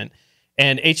 65%.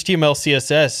 And HTML,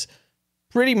 CSS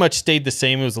pretty much stayed the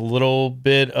same. It was a little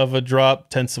bit of a drop,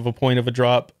 tenths of a point of a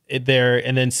drop there.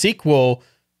 And then SQL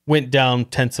went down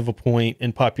tenths of a point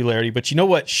in popularity. But you know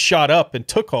what shot up and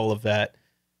took all of that?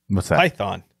 What's that?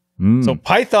 Python. So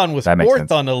Python was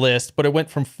fourth on the list, but it went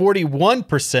from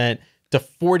 41% to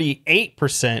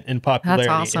 48% in popularity. That's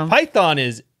awesome. And Python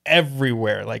is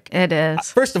everywhere. Like, it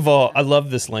is. First of all, I love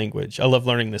this language. I love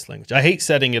learning this language. I hate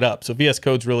setting it up. So VS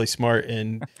Code's really smart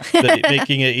in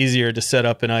making it easier to set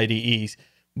up in IDEs.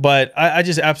 But I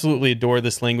just absolutely adore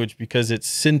this language because its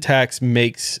syntax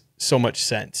makes so much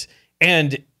sense.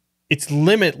 And it's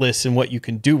limitless in what you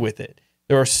can do with it.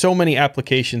 There are so many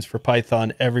applications for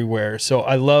Python everywhere. So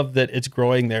I love that it's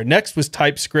growing there. Next was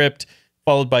TypeScript,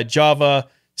 followed by Java,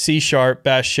 C#,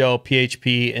 Bash Shell,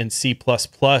 PHP, and C++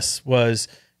 was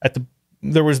at the...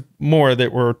 There was more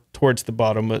that were towards the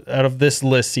bottom. Out of this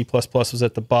list, C++ was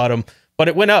at the bottom. But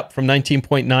it went up from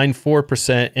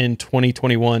 19.94% in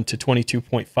 2021 to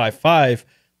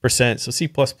 22.55%. So C++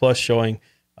 showing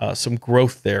some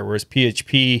growth there, whereas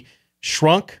PHP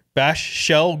shrunk. Bash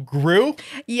Shell grew.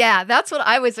 Yeah, that's what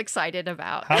I was excited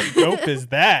about. How dope is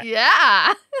that?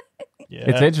 Yeah.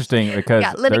 It's interesting because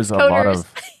there's a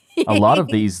lot of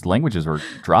these languages are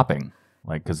dropping.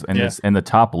 Like, because in the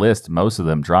top list, most of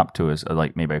them dropped to us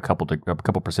like maybe a couple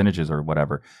percentages or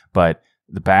whatever. But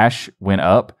the Bash went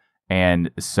up,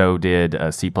 and so did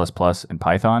C++ and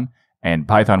Python. And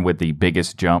Python with the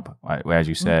biggest jump, as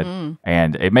you said. Mm-hmm.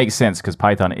 And it makes sense because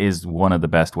Python is one of the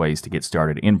best ways to get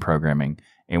started in programming.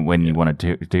 And when you want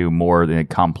to do more than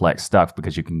complex stuff,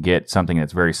 because you can get something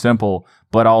that's very simple,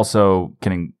 but also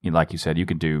can, like you said, you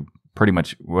can do pretty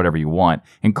much whatever you want,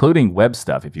 including web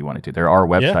stuff if you wanted to. There are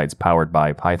websites powered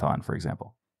by Python, for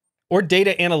example. Or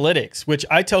data analytics, which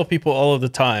I tell people all of the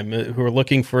time who are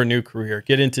looking for a new career,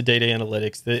 get into data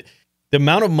analytics. The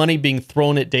amount of money being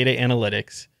thrown at data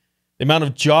analytics, the amount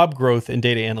of job growth in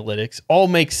data analytics, all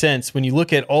makes sense when you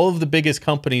look at all of the biggest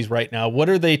companies right now. What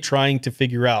are they trying to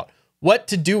figure out? What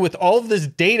to do with all of this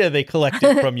data they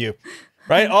collected from you,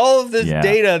 right? All of this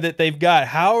data that they've got.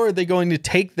 How are they going to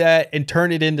take that and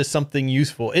turn it into something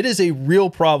useful? It is a real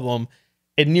problem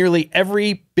in nearly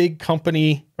every big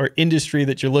company or industry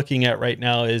that you're looking at right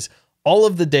now. Is all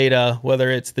of the data,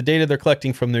 whether it's the data they're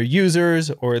collecting from their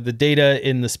users or the data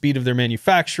in the speed of their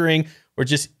manufacturing or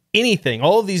just anything,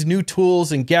 all of these new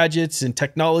tools and gadgets and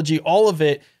technology, all of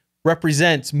it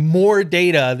represents more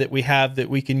data that we have that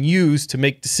we can use to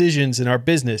make decisions in our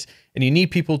business. And you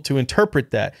need people to interpret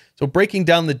that. So breaking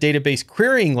down the database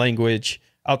querying language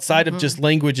outside of just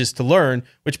languages to learn,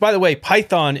 which, by the way,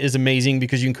 Python is amazing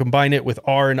because you can combine it with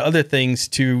R and other things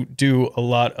to do a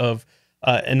lot of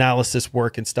analysis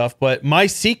work and stuff. But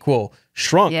MySQL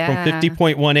shrunk from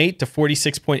 50.18 to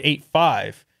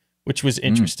 46.85, which was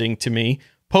interesting to me.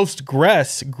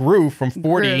 Postgres grew from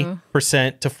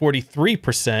 40% to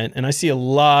 43%. And I see a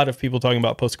lot of people talking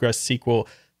about Postgres SQL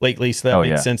lately, so that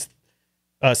makes sense.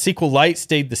 SQLite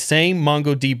stayed the same.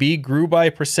 MongoDB grew by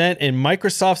 1%. And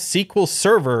Microsoft SQL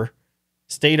Server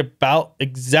stayed about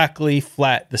exactly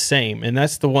flat the same. And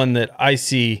that's the one that I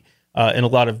see in a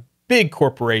lot of big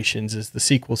corporations is the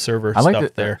SQL Server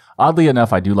stuff there. Oddly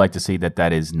enough, I do like to see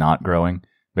that is not growing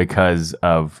because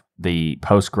of the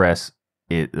Postgres.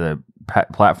 The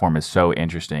platform is so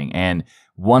interesting and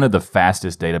one of the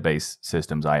fastest database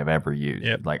systems I have ever used.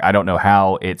 Yep. Like, I don't know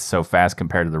how it's so fast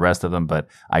compared to the rest of them, but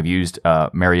I've used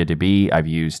MariaDB, I've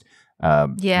used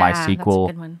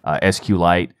MySQL,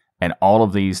 SQLite, and all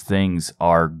of these things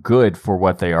are good for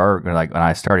what they are. Like, when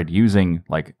I started using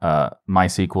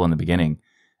MySQL in the beginning,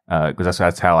 because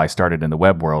that's how I started in the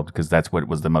web world, because that's what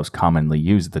was the most commonly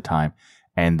used at the time.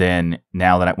 And then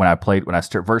now that when I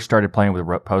first started playing with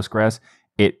Postgres,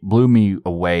 it blew me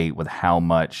away with how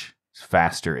much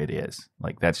faster it is.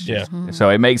 Like, that's just so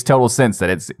it makes total sense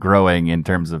that it's growing in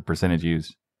terms of percentage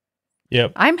used.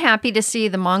 Yep. I'm happy to see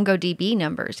the MongoDB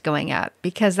numbers going up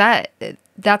because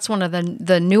that's one of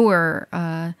the newer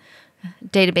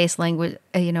database language,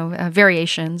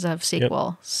 variations of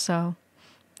SQL. Yep. So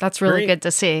that's really good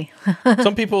to see.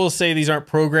 Some people will say these aren't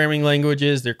programming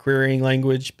languages; they're querying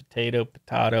language, potato,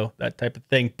 that type of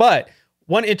thing. But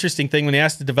one interesting thing when they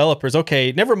asked the developers,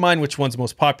 okay, never mind which one's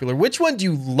most popular, which one do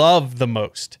you love the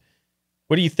most?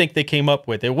 What do you think they came up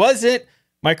with? It wasn't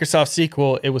Microsoft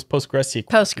SQL, it was PostgreSQL.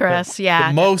 Postgres,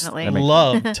 the most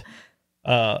loved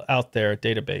out there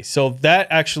database. So that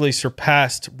actually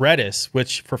surpassed Redis,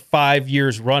 which for 5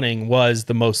 years running was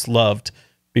the most loved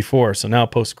before. So now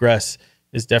Postgres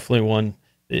is definitely one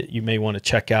that you may want to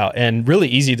check out, and really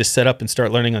easy to set up and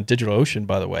start learning on DigitalOcean,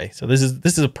 by the way. So this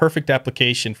is a perfect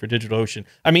application for DigitalOcean.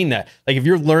 I mean that. Like, if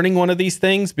you're learning one of these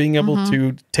things, being able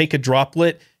to take a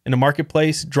droplet in a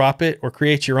marketplace, drop it, or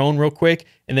create your own real quick,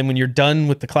 and then when you're done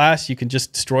with the class, you can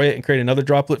just destroy it and create another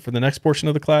droplet for the next portion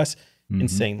of the class.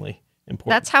 insanely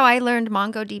important. That's how I learned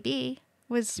MongoDB,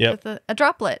 was with a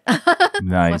droplet.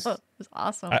 Nice. So it was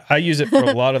awesome. I use it for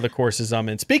a lot of the courses I'm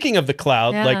in. Speaking of the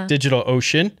cloud, like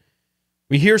DigitalOcean,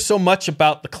 we hear so much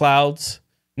about the clouds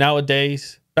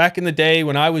nowadays. Back in the day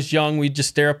when I was young, we'd just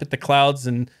stare up at the clouds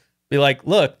and be like,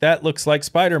 look, that looks like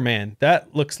Spider-Man.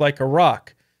 That looks like a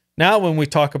rock. Now when we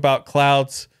talk about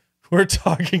clouds, we're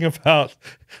talking about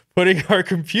putting our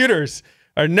computers,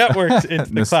 our networks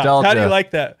into the cloud. How do you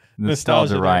like that?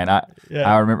 Nostalgia, Ryan.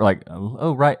 I remember like,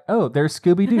 there's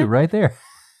Scooby-Doo right there.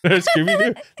 There's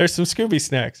Scooby-Doo. There's some Scooby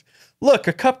snacks. Look,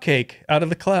 a cupcake out of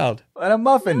the cloud. And a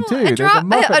muffin, too. There's a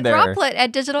muffin there. A droplet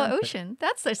at DigitalOcean.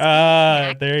 That's their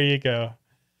snack. There you go.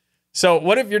 So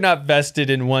what if you're not vested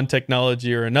in one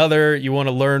technology or another? You want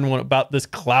to learn about this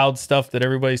cloud stuff that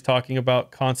everybody's talking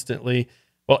about constantly.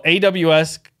 Well,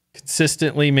 AWS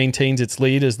consistently maintains its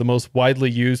lead as the most widely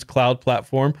used cloud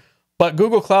platform. But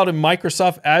Google Cloud and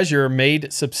Microsoft Azure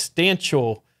made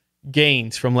substantial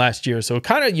gains from last year. So it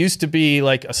kind of used to be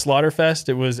like a slaughterfest.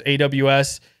 It was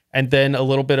AWS and then a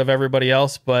little bit of everybody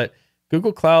else. But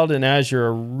Google Cloud and Azure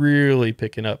are really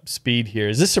picking up speed here.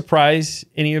 Does this surprise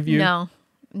any of you? No.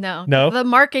 The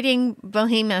marketing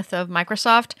behemoth of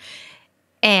Microsoft,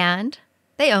 and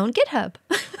they own GitHub.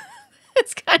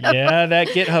 It's kind of that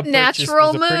GitHub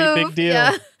natural purchase was a pretty big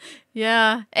deal.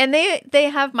 Yeah. And they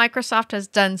have, Microsoft has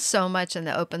done so much in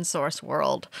the open source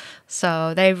world.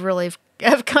 So they've really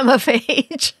have come of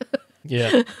age.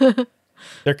 Yeah.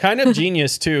 They're kind of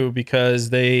genius too, because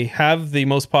they have the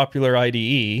most popular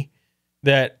IDE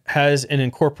that has an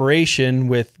incorporation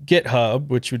with GitHub,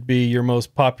 which would be your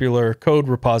most popular code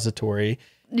repository.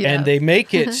 Yeah. And they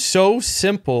make it so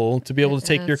simple to be able to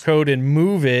take your code and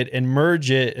move it and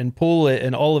merge it and pull it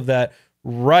and all of that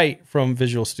right from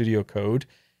Visual Studio Code.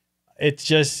 It's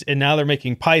just, and now they're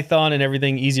making Python and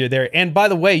everything easier there. And by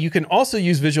the way, you can also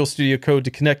use Visual Studio Code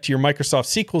to connect to your Microsoft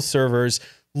SQL servers,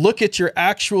 look at your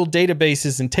actual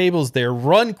databases and tables there,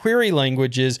 run query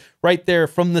languages right there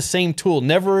from the same tool,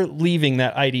 never leaving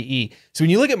that IDE. So when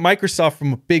you look at Microsoft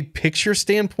from a big picture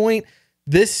standpoint,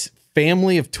 this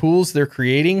family of tools they're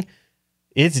creating,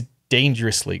 it's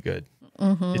dangerously good.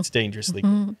 It's dangerously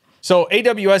good. So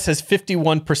AWS has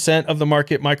 51% of the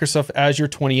market, Microsoft Azure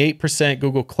 28%,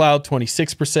 Google Cloud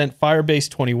 26%, Firebase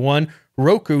 21%,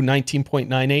 Roku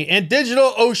 19.98%, and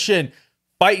DigitalOcean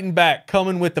fighting back,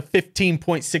 coming with the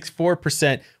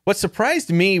 15.64%. What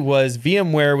surprised me was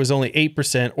VMware was only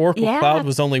 8%, Oracle Cloud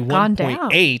was only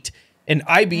 1.8%, and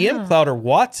IBM Cloud or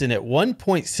Watson at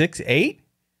 1.68%.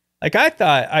 Like, I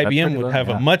thought IBM would have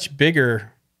a much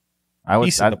bigger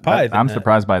piece of the pie than I'm that.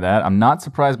 surprised by that. I'm not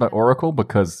surprised by Oracle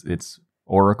because it's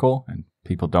Oracle and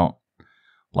people don't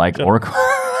like Oracle.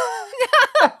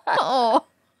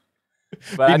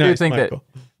 But I do think Michael.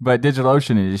 But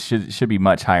DigitalOcean should be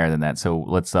much higher than that. So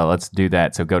let's do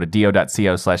that. So go to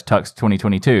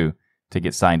do.co/tux2022 to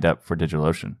get signed up for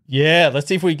DigitalOcean. Yeah, let's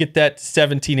see if we get that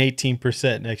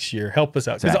 17-18% next year. Help us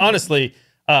out. Because honestly,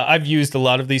 I've used a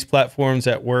lot of these platforms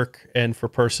at work and for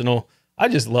personal. I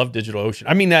just love DigitalOcean.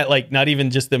 I mean that, like, not even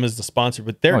just them as the sponsor,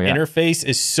 but their interface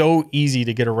is so easy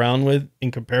to get around with in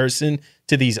comparison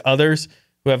to these others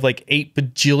who have like 8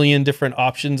 bajillion different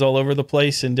options all over the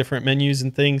place and different menus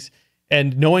and things.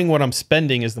 And knowing what I'm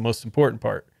spending is the most important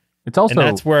part. It's also, and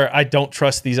that's where I don't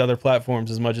trust these other platforms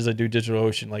as much as I do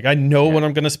DigitalOcean. Like, I know what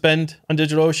I'm going to spend on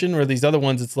DigitalOcean, or these other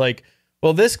ones, it's like,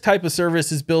 well, this type of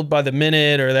service is billed by the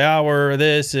minute or the hour or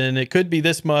this, and it could be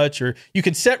this much. Or you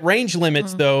can set range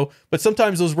limits though, but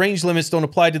sometimes those range limits don't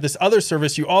apply to this other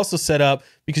service you also set up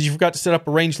because you forgot to set up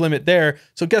a range limit there.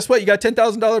 So guess what? You got a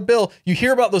 $10,000 bill. You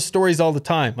hear about those stories all the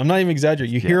time. I'm not even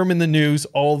exaggerating. You hear them in the news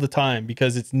all the time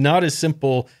because it's not as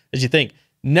simple as you think.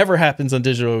 Never happens on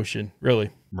DigitalOcean, really.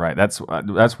 Right. That's one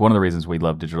of the reasons we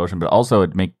love DigitalOcean, but also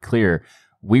to make clear,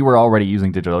 we were already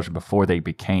using DigitalOcean before they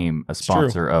became a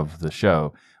sponsor of the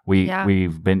show.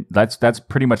 We've been that's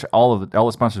pretty much all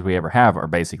the sponsors we ever have are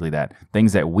basically that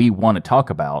things that we want to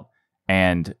talk about,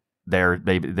 and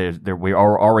we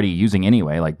are already using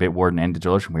anyway, like Bitwarden and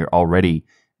DigitalOcean. We're already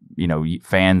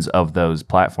fans of those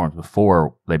platforms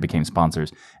before they became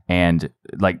sponsors, and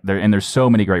there's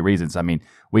so many great reasons. I mean,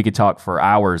 we could talk for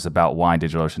hours about why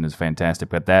DigitalOcean is fantastic,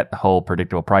 but that whole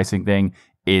predictable pricing thing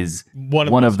is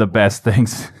one of the best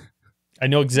things. I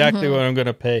know exactly what I'm going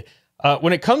to pay.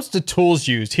 When it comes to tools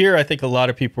used here, I think a lot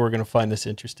of people are going to find this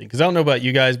interesting because I don't know about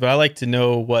you guys, but I like to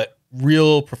know what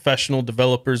real professional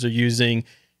developers are using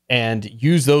and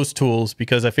use those tools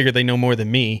because I figure they know more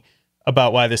than me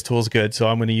about why this tool is good. So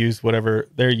I'm going to use whatever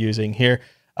they're using here.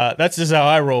 That's just how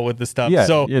I roll with this stuff. Yeah,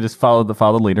 so just follow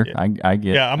the leader. I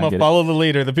get. Yeah, I'm gonna follow the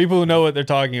leader, the people who know what they're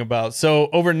talking about. So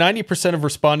over 90% of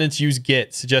respondents use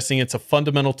Git, suggesting it's a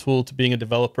fundamental tool to being a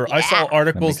developer. I saw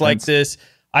articles like this.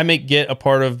 I make Git a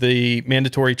part of the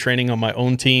mandatory training on my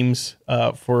own teams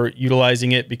for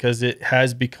utilizing it because it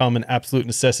has become an absolute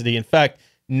necessity. In fact,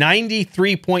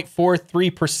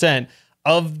 93.43%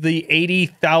 of the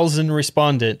 80,000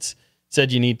 respondents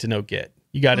said you need to know Git.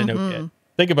 You got to know Git.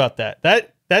 Think about that.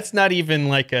 That's not even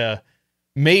like a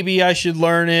maybe I should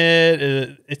learn it.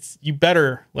 It's you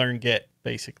better learn Git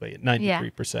basically at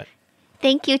 93%. Yeah.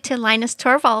 Thank you to Linus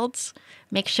Torvalds.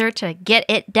 Make sure to get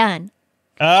it done.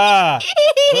 Well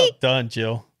done,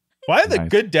 Jill. Why are the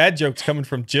good dad jokes coming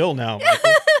from Jill now,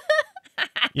 Michael?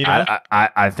 You know?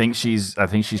 I think she's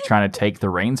trying to take the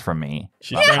reins from me.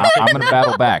 I'm going to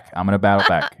battle back.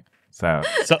 So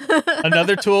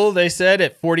another tool they said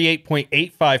at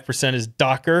 48.85% is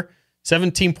Docker.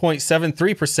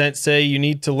 17.73% say you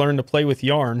need to learn to play with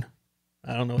Yarn.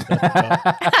 I don't know what that's about.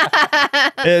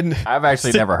 And I've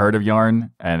actually never heard of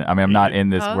Yarn, and I mean I'm not in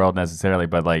this world necessarily,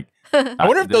 but like I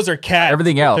wonder if those are cats.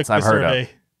 Everything else I've heard of.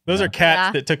 Those are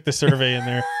cats that took the survey in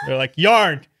there. They're like,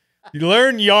 Yarn. You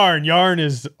learn Yarn. Yarn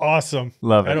is awesome.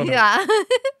 Love it. I don't know. Yeah.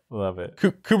 Love it.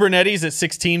 Kubernetes at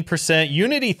 16%.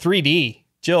 Unity 3D.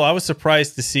 Jill, I was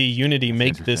surprised to see Unity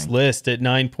make this list at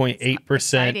 9.8%.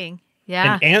 Exciting.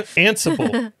 Yeah. And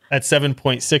Ansible at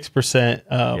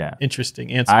 7.6%. Interesting.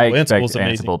 Ansible. I expect Ansible's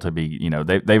amazing. Ansible to be,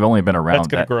 they've only been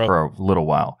around for a little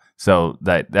while. So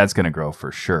that's going to grow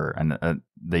for sure. And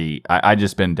I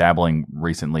just been dabbling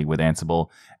recently with Ansible,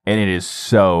 and it is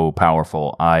so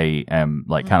powerful. I am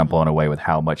like kind of blown away with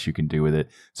how much you can do with it.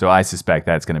 So I suspect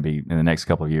that's going to be in the next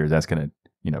couple of years. That's going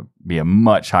to be a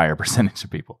much higher percentage of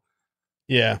people.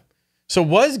 Yeah. So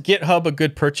was GitHub a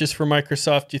good purchase for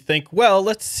Microsoft, you think? Well,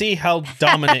 let's see how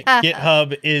dominant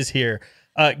GitHub is here.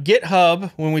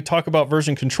 GitHub, when we talk about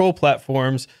version control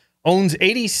platforms, owns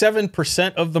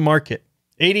 87% of the market.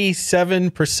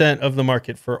 87% of the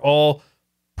market for all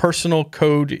personal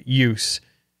code use.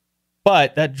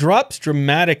 But that drops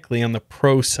dramatically on the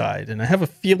pro side. And I have a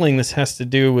feeling this has to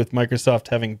do with Microsoft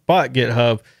having bought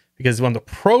GitHub, because on the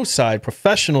pro side,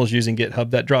 professionals using GitHub,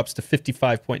 that drops to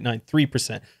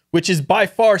 55.93%, which is by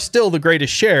far still the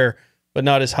greatest share, but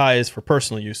not as high as for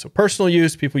personal use. So personal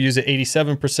use, people use it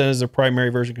 87% as their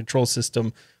primary version control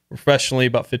system. Professionally,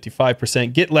 about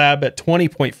 55%. GitLab at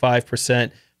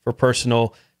 20.5% for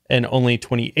personal, and only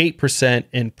 28%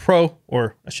 in pro,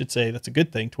 or I should say that's a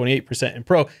good thing, 28% in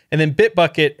pro. And then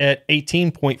Bitbucket at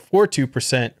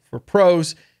 18.42% for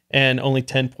pros, and only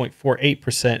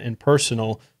 10.48% in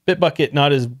personal. Bitbucket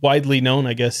not as widely known,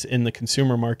 I guess, in the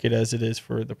consumer market as it is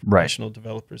for the professional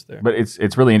developers there. But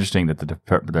it's really interesting that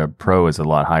the pro is a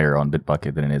lot higher on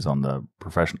Bitbucket than it is on the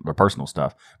personal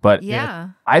stuff. But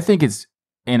I think it's,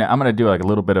 and I'm going to do like a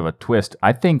little bit of a twist.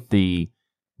 I think the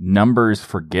numbers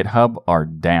for GitHub are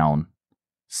down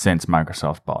since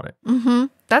Microsoft bought it. Mm-hmm.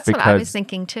 That's what I was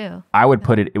thinking too. I would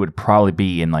put it would probably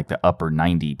be in like the upper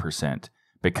 90%,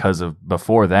 because of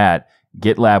before that,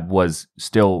 GitLab was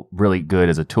still really good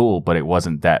as a tool, but it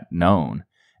wasn't that known.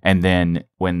 And then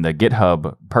when the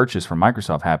GitHub purchase from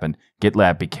Microsoft happened,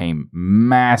 GitLab became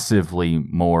massively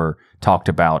more talked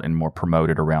about and more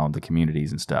promoted around the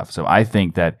communities and stuff. So I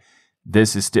think that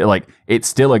this is still it's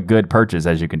still a good purchase.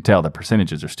 As you can tell, the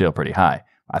percentages are still pretty high.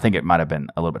 I think it might have been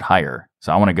a little bit higher.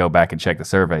 So I want to go back and check the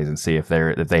surveys and see if they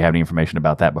have any information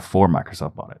about that before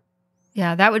Microsoft bought it.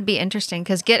 Yeah, that would be interesting,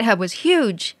 because GitHub was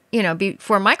huge.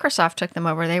 Before Microsoft took them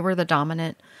over, they were the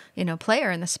dominant, player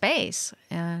in the space.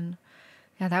 And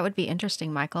yeah, that would be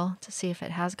interesting, Michael, to see if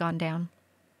it has gone down.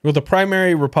 Well, the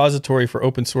primary repository for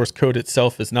open source code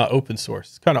itself is not open source.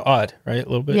 It's kind of odd, right? A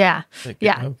little bit. Yeah.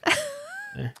 Yeah.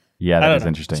 Yeah, that is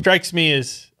interesting. Strikes me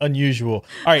as unusual.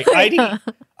 All right,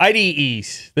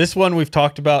 IDEs. This one we've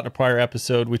talked about in a prior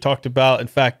episode. We talked about, in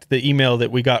fact, the email that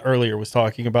we got earlier was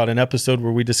talking about an episode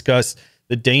where we discussed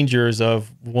the dangers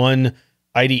of one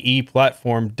IDE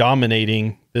platform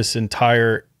dominating this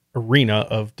entire arena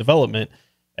of development.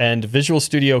 And Visual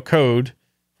Studio Code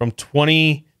from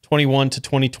 2021 to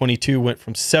 2022 went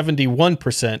from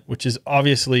 71%, which is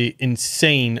obviously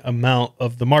insane amount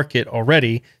of the market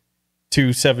already,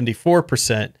 to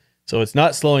 74%. So it's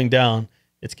not slowing down.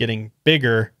 It's getting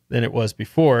bigger than it was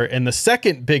before. And the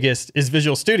second biggest is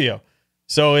Visual Studio.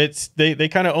 So it's they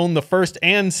kind of own the first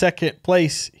and second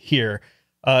place here.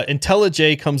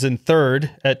 IntelliJ comes in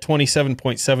third at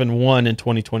 27.71 in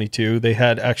 2022. They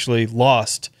had actually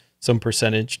lost some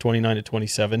percentage, 29 to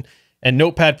 27. And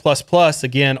Notepad++,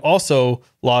 again, also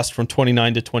lost from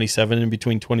 29 to 27 in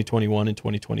between 2021 and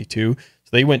 2022. So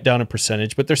they went down in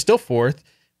percentage, but they're still fourth.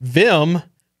 Vim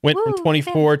went from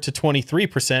 24 to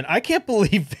 23%. I can't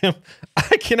believe Vim.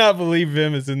 I cannot believe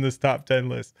Vim is in this top 10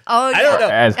 list. Oh, yeah. I don't know.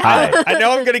 As high. I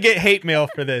know I'm going to get hate mail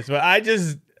for this, but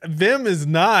Vim is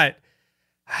not.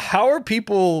 How are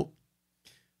people?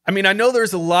 I mean, I know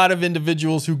there's a lot of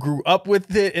individuals who grew up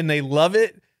with it and they love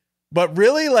it, but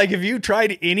really, like, if you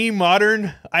tried any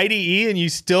modern IDE and you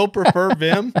still prefer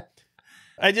Vim,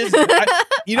 I'm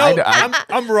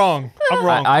wrong. I'm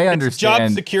wrong. I It's understand.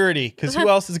 job security, because who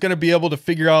else is going to be able to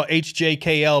figure out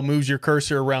HJKL moves your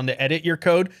cursor around to edit your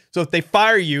code? So if they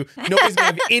fire you, nobody's going to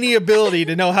have any ability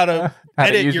to know how to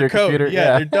edit use your code. computer.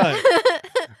 Yeah, they're done.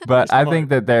 But I think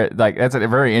that that's a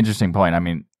very interesting point. I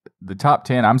mean, the top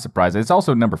 10, I'm surprised. It's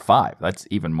also number 5. That's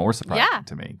even more surprising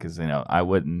to me, because I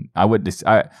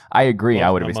agree. I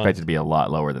would have expected it to be a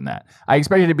lot lower than that. I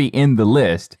expected it to be in the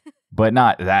list, but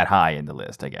not that high in the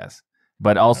list, I guess.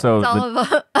 But also, it's all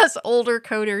of us older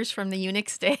coders from the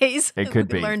Unix days. It could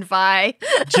be. Learned Vi.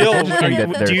 Jill,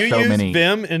 that do you so use many...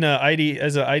 Vim in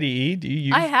as an IDE? Do you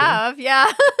use? I have, Vim?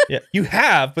 yeah. Yeah, you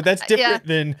have, but that's different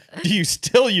than do you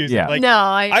still use it? Like, no,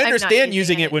 I understand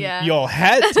using it when y'all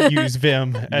had to use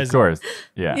Vim as. Of course,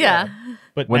 yeah. Yeah.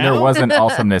 But when now, there wasn't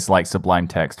awesomeness like Sublime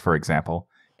Text, for example.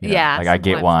 Like I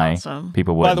get why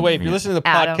people would. By the way, if you're listening to the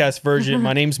podcast version,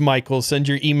 my name's Michael. Send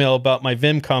your email about my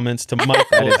Vim comments to Michael.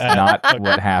 That is not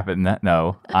what happened.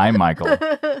 No, I'm Michael.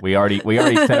 We already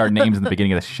said our names in the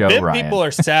beginning of the show, Vim Ryan. people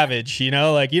are savage,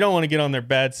 like you don't want to get on their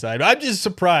bad side. I'm just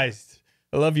surprised.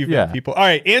 I love you, Vim people. All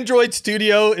right, Android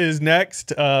Studio is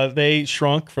next. They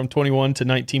shrunk from 21 to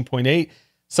 19.8.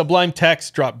 Sublime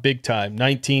Text dropped big time,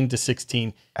 19 to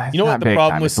 16. It's you know what the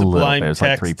problem with Sublime Text?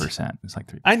 Text? It's like 3%. It's like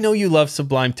 3%. I know you love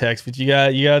Sublime Text, but you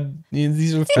got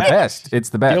these are the best. It's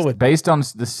the best. Based on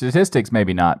the statistics,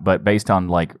 maybe not, but based on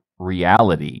like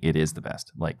reality, it is the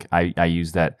best. Like I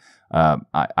use that.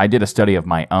 I did a study of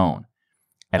my own,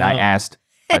 and I asked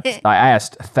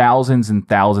thousands and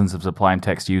thousands of Sublime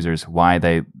Text users what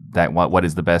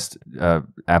is the best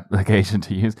application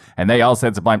to use, and they all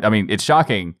said Sublime. I mean, it's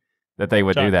shocking that they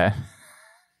would do that.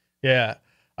 Yeah.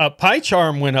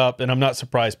 PyCharm went up, and I'm not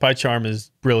surprised. PyCharm is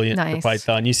brilliant for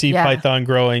Python. You see Python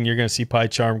growing, you're going to see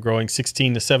PyCharm growing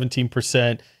 16 to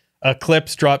 17%.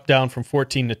 Eclipse dropped down from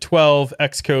 14 to 12.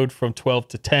 Xcode from 12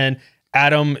 to 10.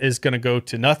 Atom is going to go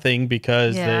to nothing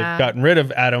because they've gotten rid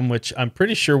of Atom, which I'm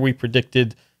pretty sure we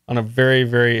predicted on a very,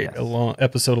 very long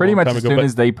episode pretty a long much time as ago. Soon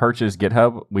as they purchased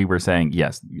GitHub, we were saying,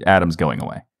 yes, Atom's going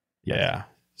away. Yeah.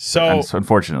 So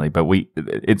unfortunately, but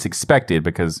it's expected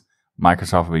because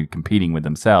Microsoft will be competing with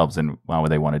themselves, and why would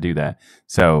they want to do that?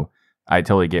 So I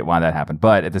totally get why that happened.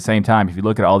 But at the same time, if you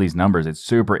look at all these numbers, it's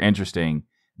super interesting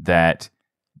that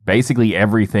basically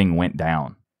everything went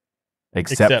down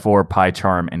except for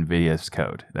PyCharm and VS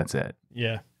Code. That's it.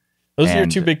 Yeah. Those are your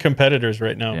two big competitors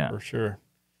right now, for sure.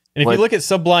 And if you look at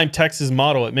Sublime Text's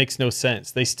model, it makes no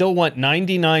sense. They still want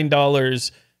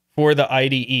 $99 for the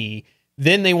IDE.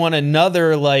 Then they want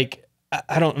another, like,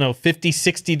 I don't know, $50,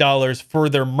 $60 for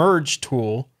their merge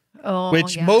tool,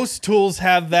 which most tools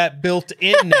have that built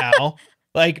in now.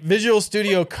 Like Visual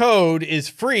Studio Code is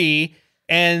free,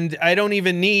 and I don't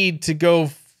even need to go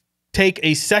take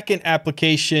a second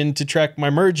application to track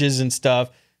my merges and stuff.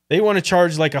 They want to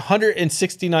charge like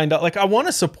 $169. Like, I want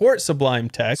to support Sublime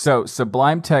Text. So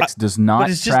Sublime Text does not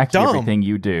track everything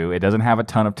you do. It doesn't have a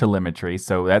ton of telemetry.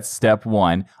 So that's step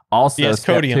one. Also,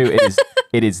 step two is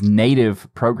it is native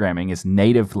programming. It's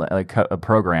native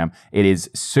program. It is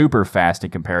super fast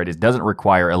and compared. It doesn't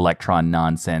require Electron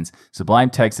nonsense. Sublime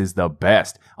Text is the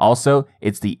best. Also,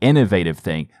 it's the innovative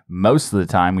thing. Most of the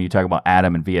time, when you talk about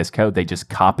Atom and VS Code, they just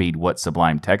copied what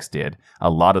Sublime Text did. A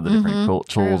lot of the different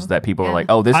tools that people are like,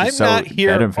 oh, this is so I'm not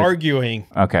here arguing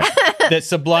that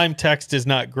Sublime Text is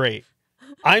not great.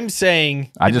 I'm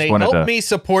saying they help me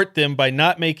support them by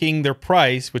not making their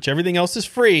price, which everything else is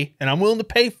free, and I'm willing to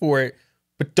pay for it,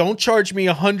 but don't charge me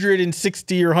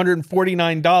 $160 or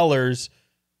 $149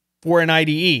 for an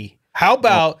IDE. How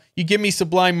about you give me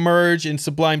Sublime Merge and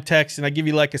Sublime Text, and I give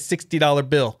you like a $60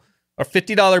 bill or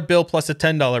 $50 bill plus a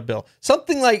 $10 bill,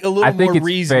 something like a little more reasonable. I think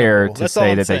it's fair to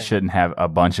say that they shouldn't have a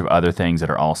bunch of other things that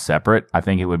are all separate. I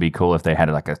think it would be cool if they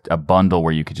had like a bundle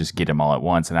where you could just get them all at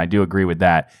once, and I do agree with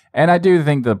that. And I do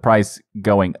think the price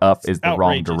going up is the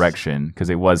wrong direction, because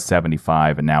it was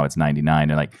 $75 and now it's $99,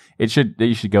 and like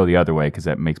you should go the other way because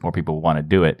that makes more people want to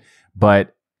do it.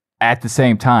 But at the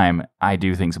same time, I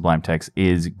do think Sublime Text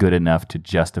is good enough to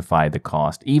justify the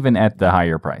cost, even at the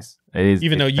higher price. It is,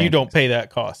 even though you don't pay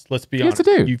that cost. Let's be honest.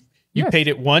 Yes, I do. You paid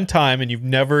it one time and you've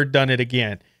never done it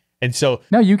again. And so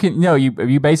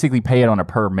you basically pay it on a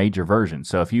per major version.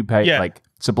 So if you pay like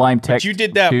Sublime Text, but you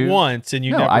did that once, and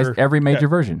you never every major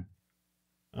version.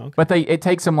 Okay. But it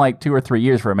takes them like 2 or 3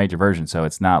 years for a major version, so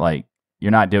it's not like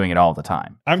you're not doing it all the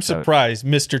time. I'm surprised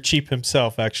Mr. Cheap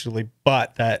himself actually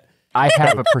bought that. I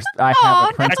have a principle. I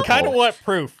kind of want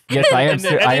proof. Yes, I am. In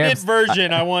the edited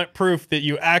version, I want proof that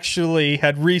you actually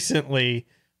had recently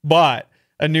bought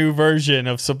a new version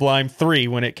of Sublime 3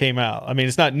 when it came out. I mean,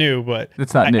 it's not new, but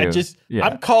it's not new.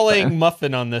 I'm calling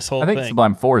Muffin on this whole thing. I think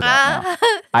Sublime 4 is out now.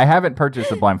 I haven't purchased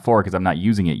Sublime 4 because I'm not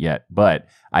using it yet, but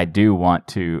I do want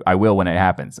to. I will when it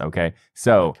happens. Okay.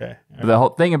 So the whole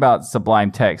thing about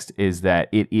Sublime Text is that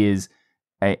it is.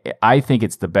 I think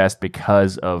it's the best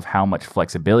because of how much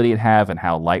flexibility it have and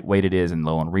how lightweight it is and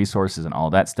low on resources and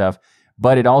all that stuff.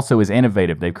 But it also is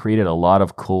innovative. They've created a lot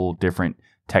of cool different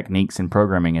techniques in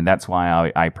programming, and that's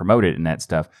why I promote it and that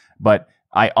stuff. But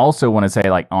I also want to say,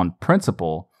 like, on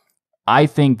principle, I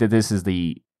think that this is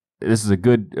a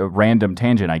good random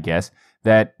tangent, I guess,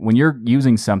 that when you're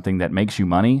using something that makes you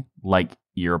money, like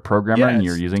you're a programmer and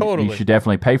you're using it, you should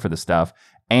definitely pay for the stuff.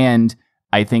 And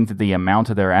I think that the amount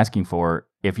that they're asking for,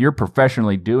 if you're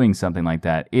professionally doing something like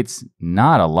that, it's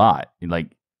not a lot.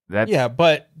 Like that. Yeah,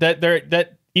 but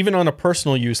that even on a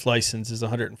personal use license is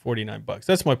 $149.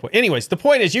 That's my point. Anyways, the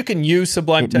point is you can use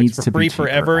Sublime Text for free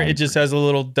forever. It just has a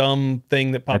little dumb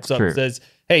thing that pops up that says,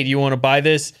 "Hey, do you want to buy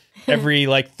this?" Every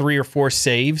like 3 or 4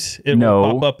 saves, it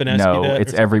will pop up and ask you that.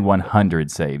 It's every 100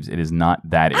 saves. It is not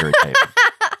that irritating.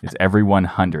 It's every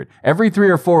 100. Every 3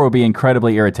 or 4 will be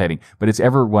incredibly irritating, but it's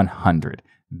every 100.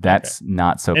 That's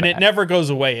not so bad. And it never goes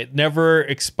away. It never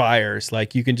expires.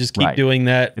 Like you can just keep doing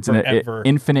that forever. An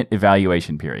infinite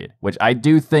evaluation period, which I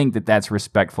do think that's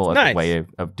respectful of the way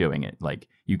of doing it. Like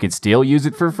you can still use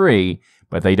it for free,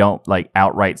 but they don't like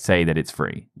outright say that it's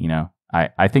free. You know,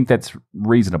 I think that's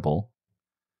reasonable.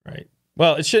 Right.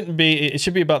 Well, it shouldn't be. It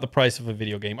should be about the price of a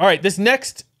video game. All right. This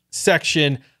next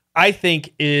section, I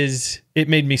think it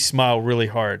made me smile really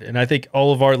hard. And I think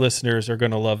all of our listeners are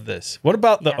going to love this. What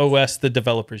about the OS the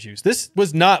developers use? This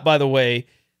was not, by the way,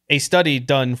 a study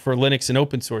done for Linux and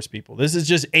open source people. This is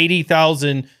just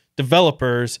 80,000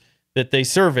 developers that they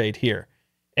surveyed here.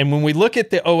 And when we look at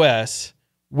the OS,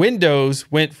 Windows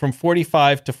went from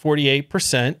 45 to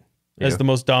 48% as the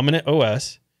most dominant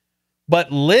OS. But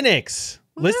Linux,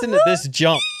 listen to this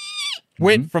jump,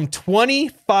 went from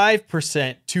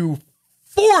 25% to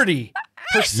 40%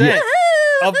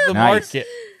 of the market.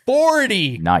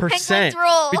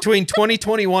 40% between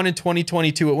 2021 and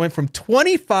 2022. It went from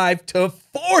 25 to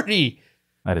 40%.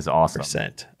 That is awesome.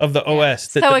 Of the OS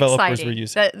that developers were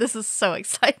using. This is so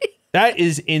exciting. That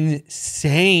is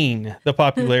insane, the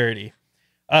popularity.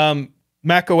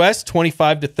 Mac OS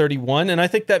 25 to 31, and I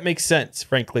think that makes sense,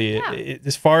 frankly. Yeah.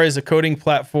 As far as a coding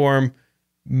platform,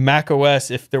 Mac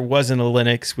OS, if there wasn't a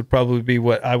Linux, would probably be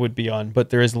what I would be on, but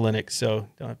there is a Linux, so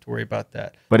don't have to worry about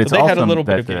that. But it's awesome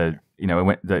that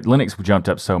the Linux jumped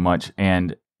up so much,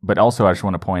 but also I just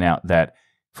want to point out that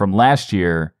from last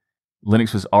year,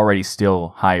 Linux was already still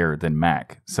higher than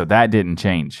Mac, so that didn't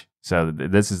change. So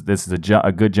this is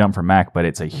a good jump for Mac, but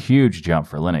it's a huge jump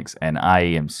for Linux, and I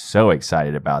am so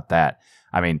excited about that.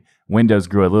 I mean, Windows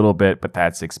grew a little bit, but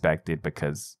that's expected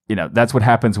because, that's what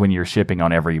happens when you're shipping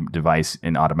on every device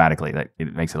and automatically.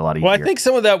 It makes it a lot easier. Well, I think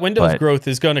some of that Windows growth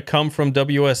is going to come from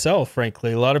WSL,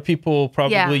 frankly. A lot of people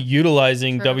probably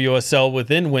utilizing WSL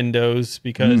within Windows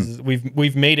because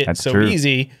we've made it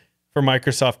easy for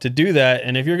Microsoft to do that.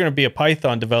 And if you're going to be a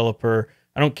Python developer,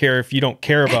 I don't care if you don't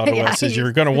care about OSs,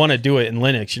 you're going to want to do it in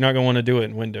Linux. You're not going to want to do it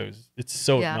in Windows. It's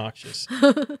so obnoxious.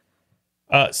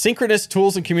 Synchronous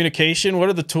tools and communication. What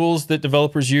are the tools that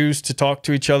developers use to talk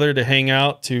to each other, to hang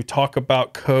out, to talk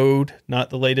about code, not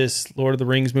the latest Lord of the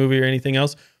Rings movie or anything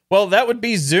else? Well, that would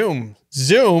be Zoom.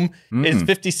 Zoom is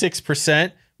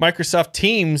 56%. Microsoft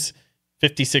Teams,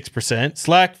 56%.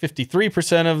 Slack,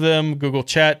 53% of them. Google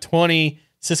Chat, 20%.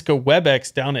 Cisco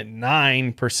WebEx down at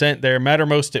 9% there.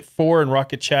 Mattermost at 4% and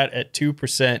Rocket Chat at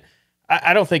 2%.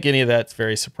 I don't think any of that's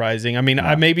very surprising. I mean,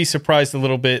 I may be surprised a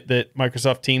little bit that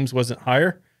Microsoft Teams wasn't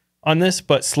higher on this,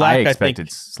 but Slack, I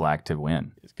expected Slack to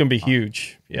win. It's going to be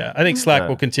huge. Yeah, I think Slack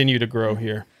will continue to grow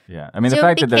here. Yeah, I mean, the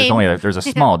fact that there's a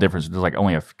small difference, there's like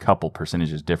only a couple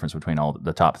percentages difference between all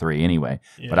the top 3 anyway.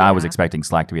 Yeah. But I was expecting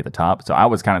Slack to be at the top, so I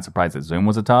was kind of surprised that Zoom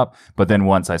was at the top. But then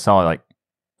once I saw it,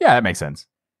 that makes sense.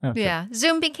 Yeah,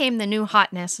 Zoom became the new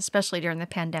hotness, especially during the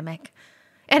pandemic,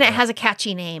 and it has a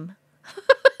catchy name.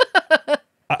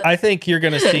 I think you're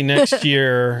going to see next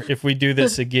year, if we do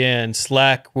this again,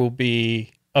 Slack will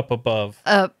be up above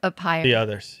up higher. The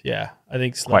others. Yeah, I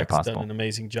think Slack's done an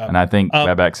amazing job. And I think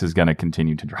WebEx is going to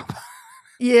continue to drop.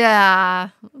 Yeah,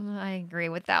 I agree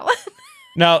with that one.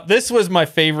 Now, this was my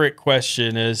favorite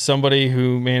question as somebody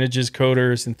who manages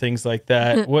coders and things like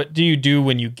that. What do you do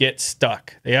when you get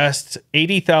stuck? They asked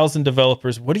 80,000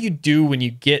 developers, what do you do when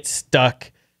you get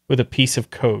stuck with a piece of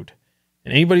code?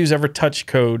 And anybody who's ever touched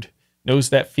code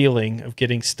knows that feeling of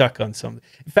getting stuck on something.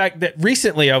 In fact, that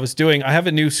recently I have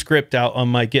a new script out on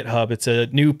my GitHub. It's a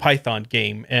new Python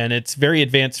game, and it's very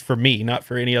advanced for me, not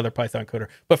for any other Python coder.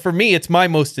 But for me, it's my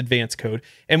most advanced code.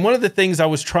 And one of the things I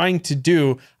was trying to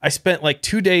do, I spent like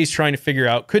 2 days trying to figure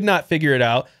out, could not figure it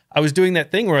out. I was doing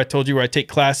that thing where I told you where I take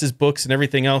classes, books, and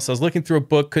everything else. I was looking through a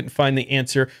book, couldn't find the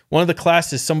answer. One of the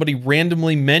classes, somebody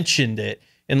randomly mentioned it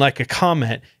in like a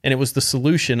comment, and it was the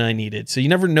solution I needed. So you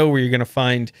never know where you're going to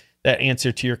find that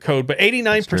answer to your code. But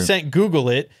 89% Google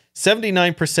it,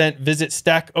 79% visit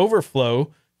Stack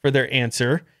Overflow for their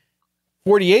answer,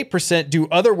 48% do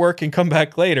other work and come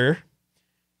back later,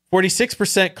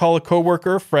 46% call a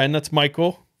coworker or friend, that's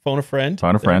Michael, phone a friend.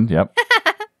 Phone a friend, yep.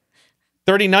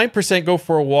 39% go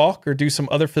for a walk or do some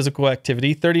other physical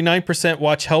activity, 39%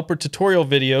 watch help or tutorial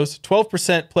videos,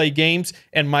 12% play games,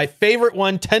 and my favorite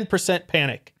one, 10%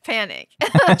 panic. Panic.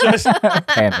 Just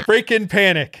Panic. freaking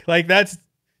panic. Like that's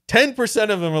 10%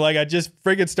 of them are like, I just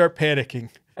friggin' start panicking.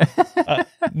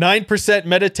 9%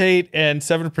 meditate and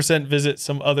 7% visit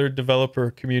some other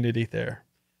developer community there.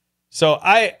 So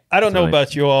I don't know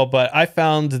about you all, but I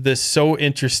found this so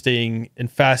interesting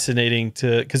and fascinating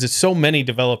because it's so many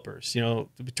developers. You know,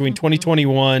 between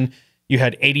 2021, you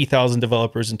had 80,000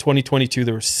 developers. In 2022,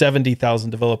 there were 70,000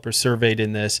 developers surveyed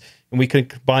in this. And we could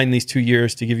combine these 2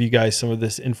 years to give you guys some of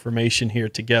this information here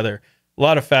together. A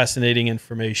lot of fascinating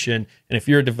information. And if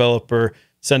you're a developer,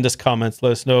 send us comments.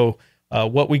 Let us know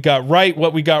what we got right,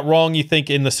 what we got wrong, you think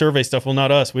in the survey stuff. Well, not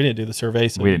us. We didn't do the survey,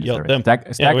 so we yelled them. Stack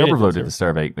Overflow did the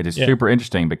survey. It is super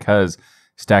interesting because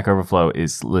Stack Overflow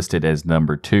is listed as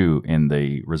number 2 in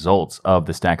the results of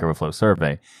the Stack Overflow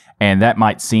survey. And that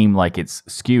might seem like it's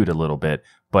skewed a little bit,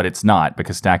 but it's not,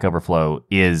 because Stack Overflow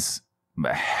is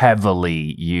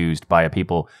heavily used by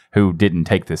people who didn't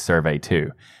take this survey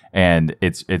too. And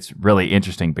it's really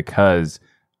interesting because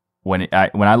when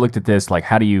I looked at this, like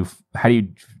how do you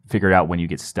figure it out when you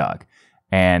get stuck?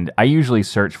 And I usually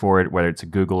search for it, whether it's a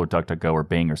Google or DuckDuckGo or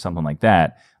Bing or something like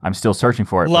that. I'm still searching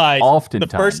for it. Lies.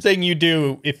 Oftentimes, the first thing you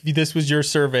do if this was your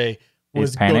survey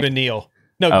was go to Neil.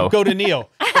 No, go to Neil.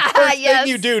 The first thing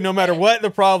you do, no matter what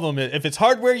the problem is, if it's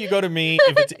hardware, you go to me.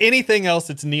 If it's anything else,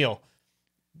 it's Neil.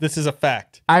 This is a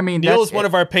fact. I mean, Neil is one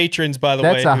of our patrons, by the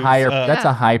way. That's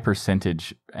a high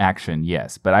percentage action,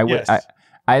 yes. But I would. Yes.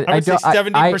 I would say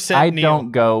 70% I Neil.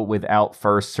 don't go without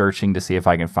first searching to see if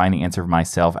I can find the answer for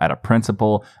myself out of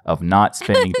principle of not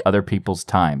spending other people's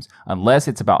times. Unless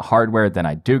it's about hardware, then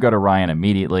I do go to Ryan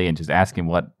immediately and just ask him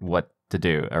what to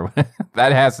do.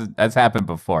 That's happened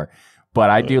before.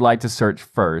 But I do like to search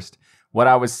first. What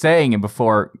I was saying, and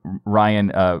before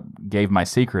Ryan gave my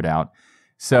secret out,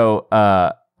 so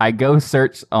I go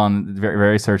search on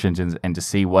various search engines and to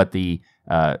see what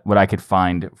I could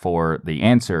find for the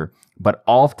answer. But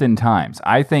oftentimes,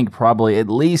 I think probably at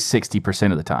least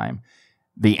 60% of the time,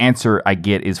 the answer I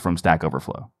get is from Stack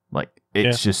Overflow. Like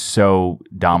it's just so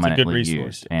dominantly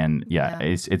used, and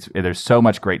it's there's so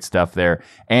much great stuff there,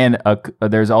 and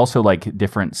there's also like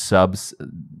different subs,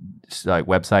 like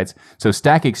websites. So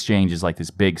Stack Exchange is like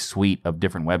this big suite of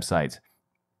different websites.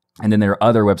 And then there are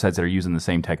other websites that are using the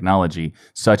same technology,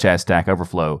 such as Stack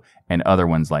Overflow and other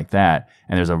ones like that.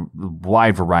 And there's a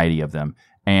wide variety of them.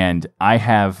 And I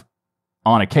have,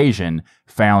 on occasion,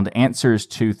 found answers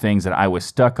to things that I was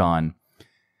stuck on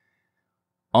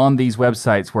these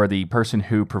websites where the person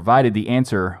who provided the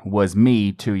answer was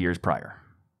me 2 years prior.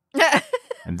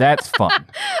 And that's fun.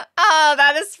 Oh,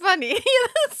 that is funny.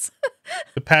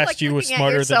 The past you was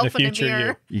smarter than the future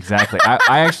you. Exactly.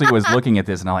 I actually was looking at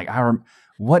this and I'm like,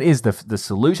 what is the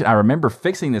solution? I remember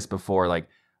fixing this before, like,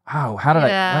 oh, how did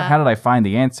I find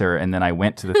the answer? And then I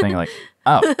went to the thing like,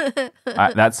 oh,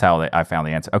 that's how I found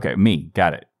the answer. Okay, me,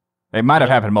 got it. It might have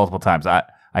happened multiple times. I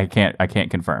can't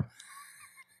confirm.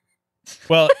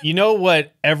 Well, you know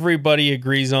what everybody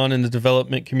agrees on in the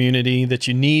development community? That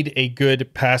you need a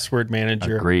good password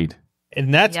manager. Agreed.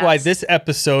 And that's why this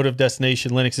episode of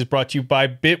Destination Linux is brought to you by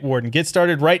Bitwarden. Get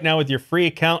started right now with your free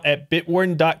account at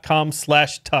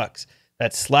bitwarden.com/tux.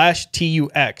 That's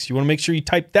 /TUX. You want to make sure you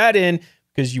type that in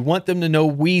because you want them to know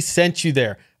we sent you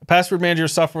there. A password manager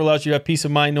software allows you to have peace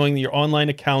of mind knowing that your online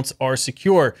accounts are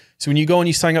secure. So when you go and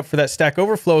you sign up for that Stack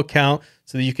Overflow account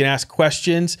so that you can ask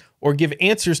questions or give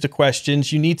answers to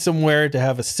questions, you need somewhere to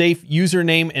have a safe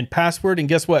username and password. And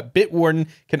guess what? Bitwarden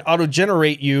can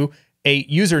auto-generate you a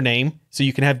username so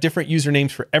you can have different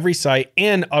usernames for every site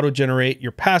and auto-generate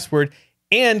your password.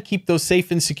 and keep those safe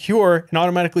and secure and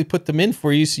automatically put them in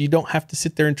for you so you don't have to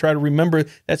sit there and try to remember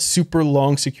that super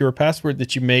long secure password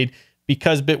that you made,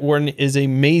 because Bitwarden is an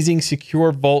amazing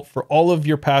secure vault for all of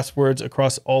your passwords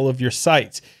across all of your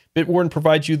sites. Bitwarden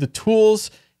provides you the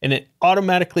tools, and it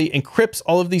automatically encrypts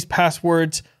all of these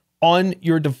passwords on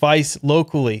your device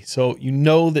locally. So you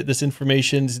know that this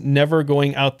information is never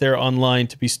going out there online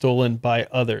to be stolen by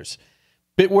others.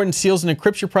 Bitwarden seals and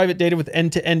encrypts your private data with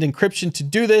end-to-end encryption to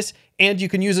do this, and you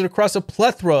can use it across a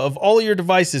plethora of all your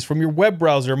devices, from your web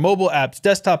browser, mobile apps,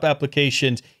 desktop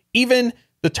applications, even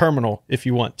the terminal if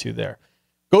you want to there.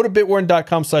 Go to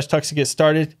bitwarden.com/tux to get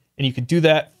started, and you can do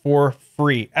that for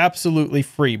free, absolutely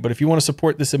free. But if you want to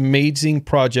support this amazing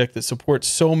project that supports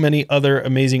so many other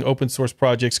amazing open source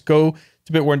projects, go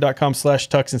to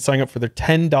bitwarden.com/tux and sign up for their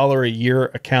 $10 a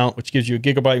year account, which gives you a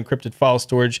gigabyte encrypted file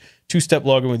storage, 2-step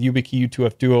login with YubiKey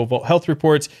U2F Duo, Vault Health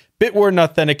Reports, Bitwarden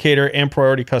Authenticator, and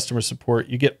priority customer support.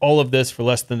 You get all of this for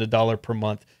less than $1 per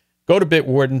month. Go to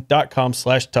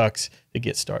bitwarden.com/tux to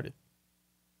get started.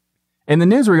 In the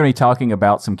news, we're going to be talking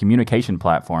about some communication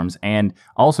platforms and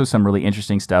also some really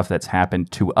interesting stuff that's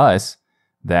happened to us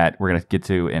that we're going to get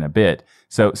to in a bit.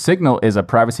 So Signal is a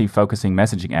privacy-focusing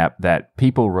messaging app that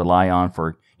people rely on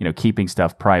for, keeping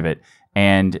stuff private.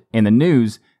 And in the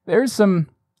news, there's some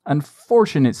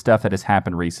unfortunate stuff that has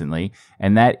happened recently,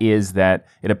 and that is that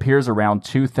it appears around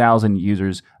 2,000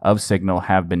 users of Signal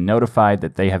have been notified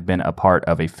that they have been a part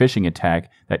of a phishing attack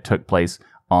that took place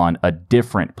on a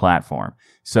different platform.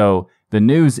 So the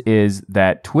news is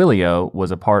that Twilio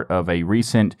was a part of a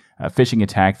recent phishing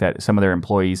attack that some of their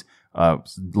employees'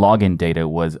 login data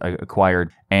was acquired,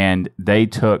 and they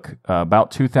took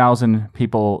about 2,000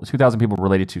 people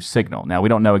related to Signal. Now, we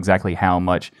don't know exactly how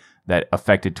much that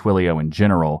affected Twilio in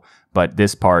general, but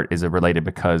this part is related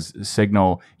because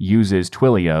Signal uses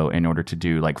Twilio in order to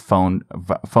do like phone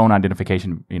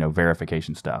identification,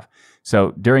 verification stuff.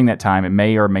 So during that time, it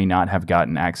may or may not have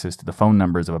gotten access to the phone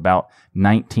numbers of about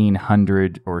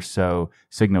 1,900 or so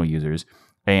Signal users.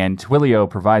 And Twilio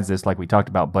provides this, like we talked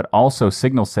about, but also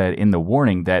Signal said in the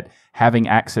warning that having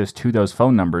access to those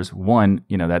phone numbers, one,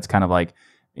 that's kind of like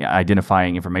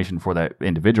identifying information for that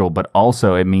individual, but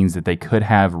also it means that they could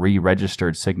have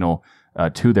re-registered Signal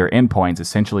to their endpoints,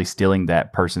 essentially stealing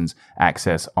that person's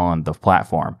access on the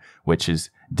platform, which is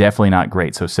definitely not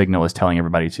great. So Signal is telling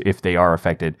everybody if they are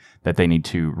affected that they need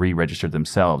to re-register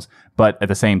themselves. But at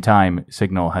the same time,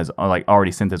 Signal has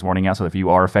already sent this warning out. So if you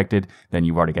are affected, then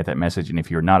you've already got that message. And if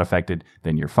you're not affected,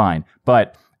 then you're fine.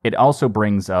 But it also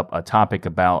brings up a topic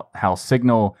about how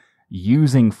Signal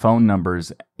using phone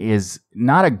numbers is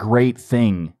not a great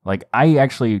thing. Like, I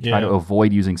actually try to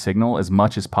avoid using Signal as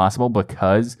much as possible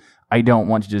because I don't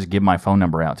want to just give my phone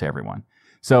number out to everyone.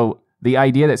 So the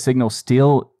idea that Signal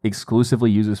still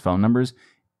exclusively uses phone numbers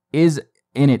is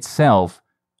in itself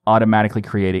automatically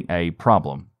creating a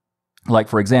problem. Like,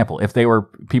 for example, if they were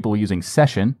people using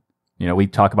Session, we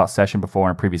talked about Session before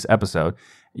in a previous episode,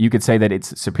 you could say that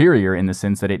it's superior in the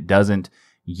sense that it doesn't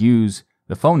use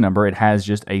the phone number. It has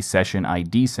just a session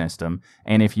ID system.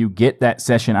 And if you get that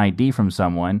session ID from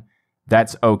someone,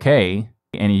 that's okay.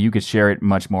 And you could share it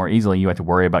much more easily. You have to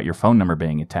worry about your phone number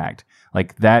being attacked.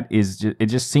 Like, that is it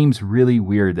just seems really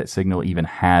weird that Signal even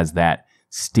has that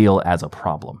still as a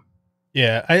problem.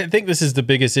 Yeah, I think this is the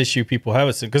biggest issue people have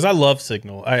with Signal, because I love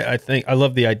Signal. I think I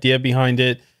love the idea behind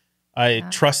it. I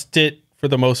trust it for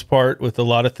the most part with a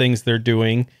lot of things they're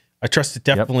doing. I trust it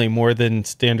definitely more than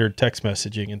standard text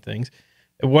messaging and things.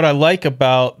 What I like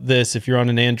about this, if you're on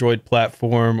an Android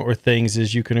platform or things,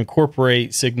 is you can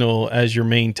incorporate Signal as your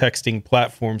main texting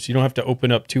platform. So you don't have to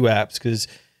open up two apps, because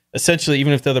essentially,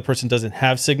 even if the other person doesn't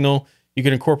have Signal, you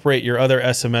can incorporate your other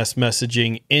SMS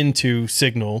messaging into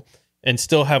Signal and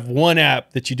still have one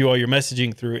app that you do all your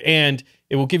messaging through. And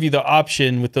it will give you the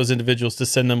option with those individuals to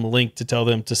send them a link to tell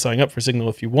them to sign up for Signal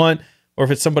if you want, or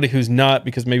if it's somebody who's not,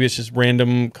 because maybe it's just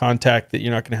random contact that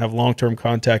you're not going to have long-term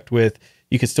contact with,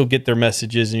 you can still get their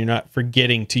messages and you're not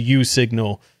forgetting to use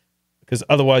Signal. Because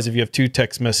otherwise, if you have two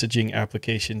text messaging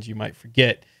applications, you might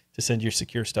forget to send your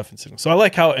secure stuff in Signal. So I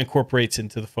like how it incorporates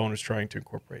into the phone, is trying to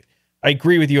incorporate. I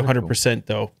agree with you 100%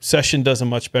 though. Session does a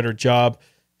much better job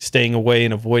staying away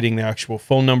and avoiding the actual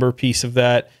phone number piece of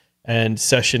that. And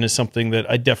Session is something that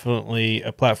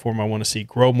a platform I want to see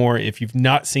grow more. If you've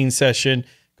not seen Session,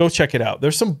 go check it out.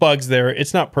 There's some bugs there.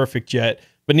 It's not perfect yet,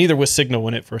 but neither was Signal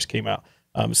when it first came out.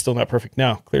 It's still not perfect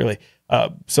now, clearly.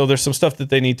 So there's some stuff that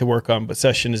they need to work on, but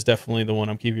Session is definitely the one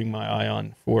I'm keeping my eye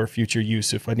on for future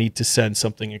use if I need to send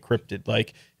something encrypted.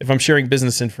 Like if I'm sharing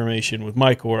business information with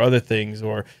Michael or other things,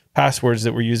 or passwords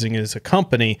that we're using as a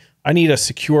company. I need a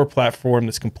secure platform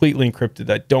that's completely encrypted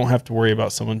that I don't have to worry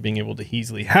about someone being able to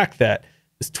easily hack that.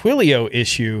 This Twilio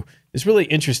issue is really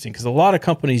interesting because a lot of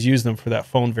companies use them for that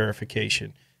phone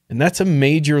verification. And that's a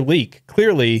major leak.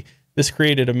 Clearly, this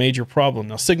created a major problem.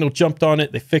 Now, Signal jumped on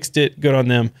it. They fixed it. Good on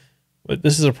them. But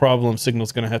this is a problem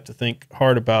Signal's going to have to think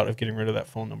hard about of getting rid of that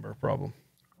phone number problem.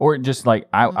 Or just like,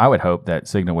 I would hope that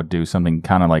Signal would do something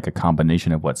kind of like a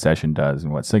combination of what Session does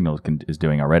and what Signal is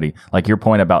doing already. Like your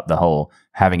point about the whole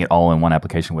having it all in one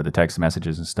application with the text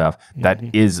messages and stuff, that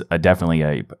is definitely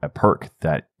a perk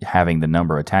that having the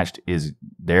number attached is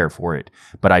there for it.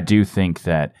 But I do think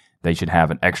that they should have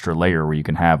an extra layer where you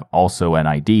can have also an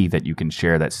ID that you can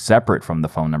share that's separate from the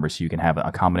phone number, so you can have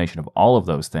a combination of all of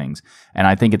those things. And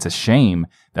I think it's a shame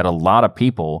that a lot of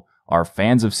people are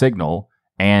fans of Signal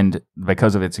and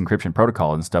because of its encryption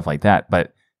protocol and stuff like that,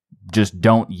 but just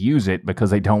don't use it because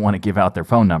they don't want to give out their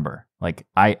phone number. Like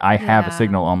I have a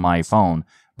Signal on my phone,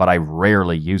 but I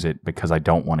rarely use it because I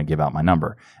don't want to give out my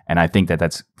number. And I think that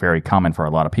that's very common for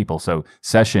a lot of people. So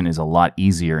Session is a lot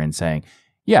easier in saying,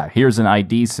 yeah, here's an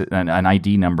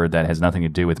ID number that has nothing to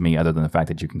do with me other than the fact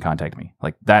that you can contact me.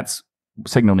 Like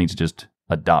Signal needs to just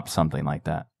adopt something like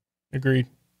that. Agreed.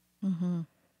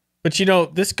 But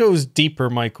this goes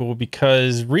deeper, Michael,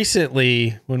 because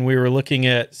recently when we were looking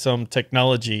at some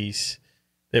technologies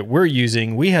that we're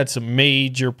using, we had some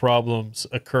major problems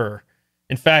occur.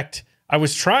 In fact, I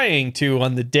was trying to,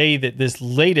 on the day that this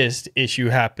latest issue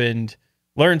happened,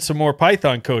 learn some more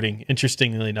Python coding,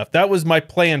 interestingly enough. That was my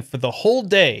plan for the whole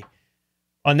day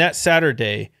on that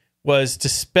Saturday, was to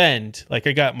spend, like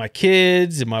I got my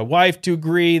kids and my wife to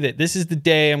agree that this is the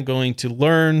day I'm going to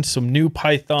learn some new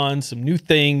Python, some new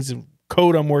things, and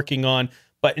code I'm working on.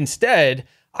 But instead,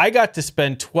 I got to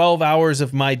spend 12 hours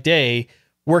of my day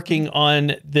working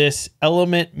on this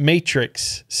element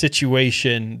matrix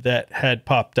situation that had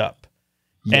popped up.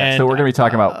 Yeah, and so we're going to be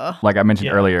talking about, like I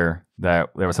mentioned earlier, that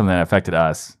there was something that affected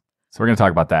us. So we're going to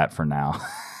talk about that for now.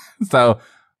 So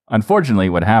unfortunately,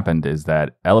 what happened is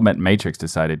that element matrix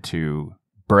decided to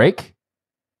break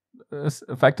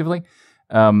effectively.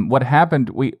 What happened,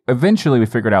 we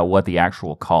figured out what the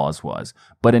actual cause was.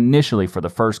 But initially, for the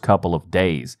first couple of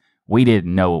days, we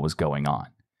didn't know what was going on.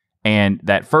 And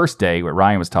that first day, what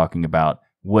Ryan was talking about,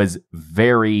 was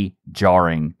very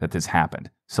jarring that this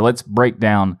happened. So let's break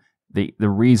down the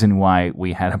reason why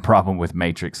we had a problem with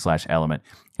matrix/element.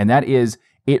 And that is,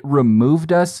 it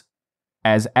removed us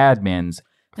as admins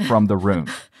from the room.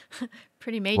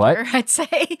 Pretty major, I'd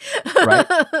say. Right?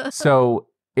 So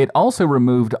it also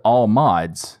removed all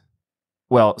mods,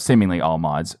 well, seemingly all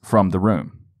mods, from the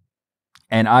room.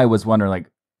 And I was wondering, like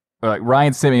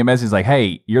Ryan sent me a message like,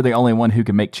 hey, you're the only one who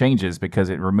can make changes because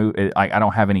it removed it. I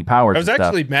don't have any powers. I was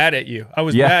actually mad at you. I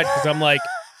was mad because I'm like,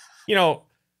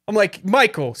 I'm like,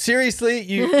 Michael, seriously,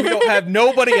 we don't have,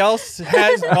 nobody else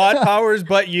has mod powers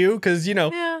but you, because,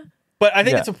 But I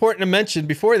think it's important to mention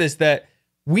before this that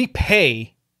we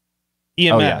pay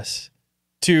EMS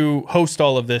to host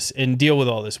all of this and deal with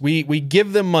all this. We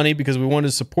give them money because we want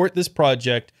to support this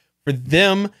project for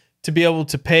them to be able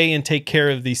to pay and take care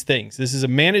of these things. This is a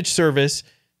managed service,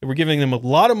 and we're giving them a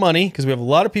lot of money because we have a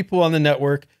lot of people on the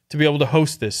network to be able to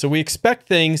host this. So we expect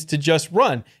things to just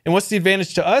run. And what's the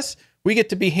advantage to us? We get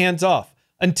to be hands off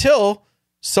until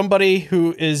somebody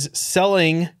who is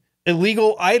selling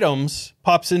illegal items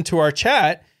pops into our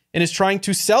chat and is trying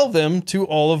to sell them to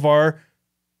all of our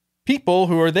people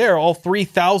who are there, all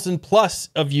 3,000 plus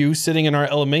of you sitting in our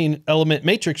element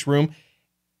matrix room.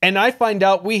 And I find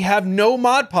out we have no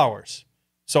mod powers.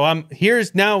 So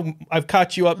I've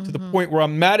caught you up to the point where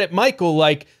I'm mad at Michael,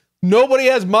 like, nobody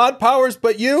has mod powers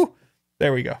but you.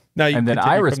 There we go. Now you. And then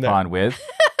I respond with,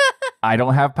 I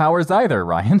don't have powers either,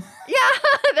 Ryan. Yeah,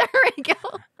 there we go.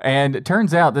 And it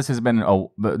turns out this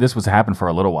was happened for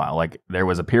a little while. Like there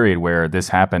was a period where this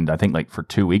happened, I think like for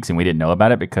 2 weeks, and we didn't know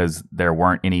about it because there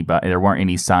weren't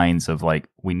any signs of like,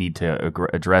 we need to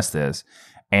address this.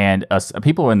 And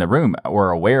people in the room were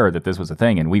aware that this was a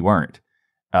thing, and we weren't,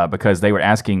 because they were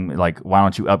asking like, why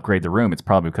don't you upgrade the room? It's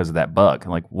probably because of that bug.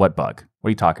 I'm like, what bug? What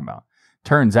are you talking about?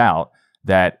 Turns out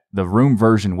that the room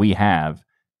version we have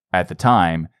at the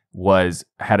time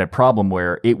had a problem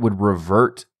where it would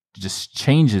revert just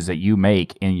changes that you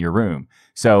make in your room.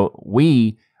 So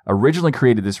we originally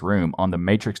created this room on the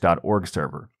matrix.org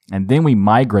server, and then we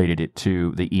migrated it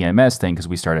to the EMS thing because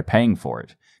we started paying for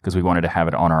it because we wanted to have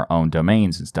it on our own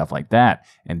domains and stuff like that.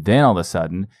 And then all of a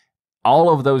sudden,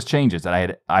 all of those changes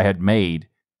that I had made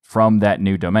from that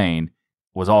new domain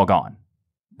was all gone.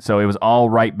 So it was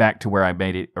all right back to where I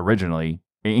made it originally,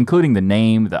 including the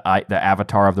name, the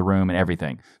avatar of the room, and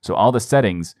everything. So all the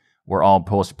settings were all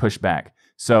pushed back.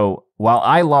 So while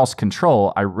I lost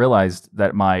control, I realized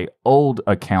that my old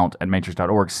account at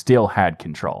matrix.org still had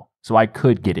control. So I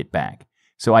could get it back.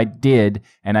 So I did,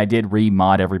 and I did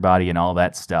remod everybody and all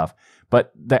that stuff.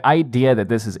 But the idea that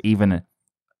this is even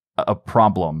a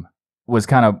problem was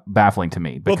kind of baffling to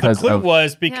me. Because the clue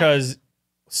was because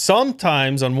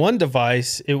sometimes on one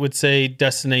device, it would say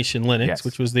Destination Linux,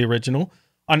 which was the original.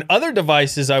 On other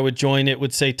devices I would join, it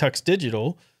would say Tux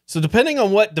Digital. So depending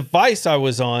on what device I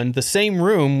was on, the same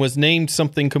room was named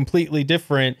something completely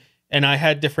different, and I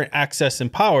had different access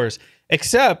and powers.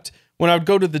 Except when I would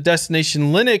go to the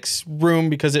Destination Linux room,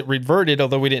 because it reverted,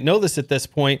 although we didn't know this at this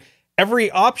point,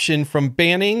 every option from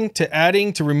banning to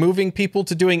adding to removing people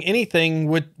to doing anything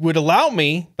would allow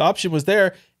me, the option was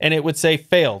there, and it would say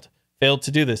failed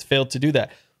to do this, failed to do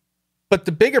that. But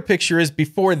the bigger picture is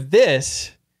before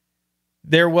this,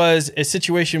 there was a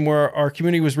situation where our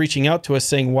community was reaching out to us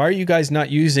saying, why are you guys not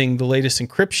using the latest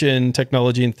encryption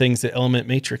technology and things that Element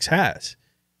Matrix has?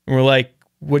 And we're like,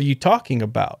 what are you talking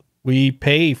about? We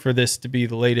pay for this to be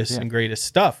the latest and greatest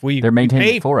stuff. They're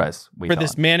maintaining it for us. For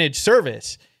this managed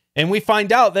service. And we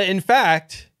find out that, in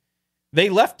fact, they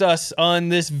left us on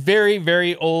this very,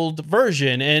 very old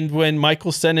version. And when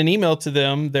Michael sent an email to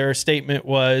them, their statement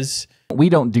was, we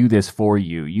don't do this for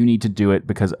you. You need to do it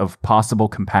because of possible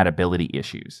compatibility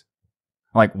issues.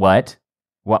 I'm like, what?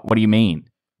 What do you mean?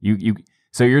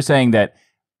 So you're saying that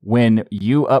when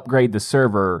you upgrade the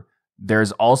server,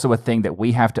 there's also a thing that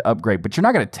we have to upgrade, but you're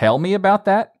not going to tell me about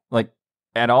that, like,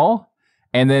 at all?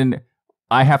 And then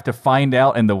I have to find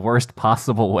out in the worst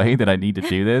possible way that I need to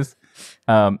do this.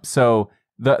 So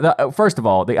the first of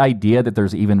all, the idea that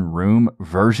there's even room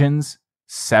versions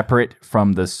separate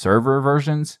from the server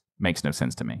versions makes no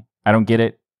sense to me. I don't get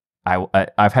it.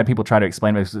 I've had people try to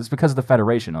explain it. It's because of the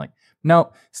federation. Like,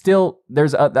 no, still,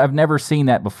 I've never seen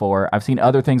that before. I've seen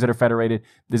other things that are federated.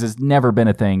 This has never been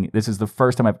a thing. This is the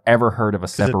first time I've ever heard of a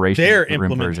separation. Their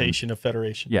implementation of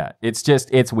federation. Yeah,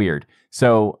 it's weird.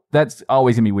 So that's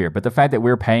always gonna be weird. But the fact that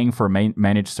we're paying for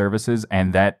managed services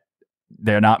and that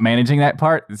they're not managing that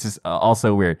part, it's just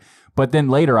also weird. But then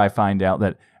later I find out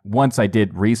that once I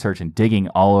did research and digging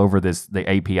all over the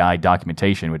API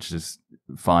documentation, which is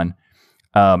fun,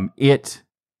 it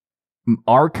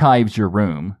archives your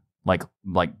room, like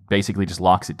basically just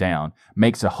locks it down,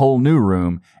 makes a whole new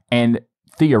room, and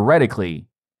theoretically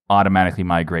automatically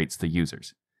migrates the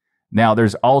users. Now,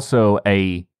 there's also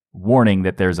a warning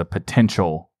that there's a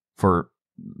potential for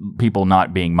people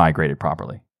not being migrated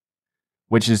properly,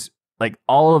 which is like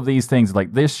all of these things.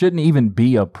 Like, this shouldn't even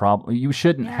be a problem. You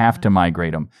shouldn't have to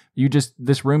migrate them.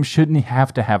 This room shouldn't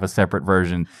have to have a separate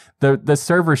version. The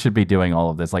server should be doing all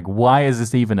of this. Like, why is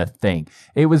this even a thing?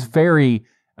 It was very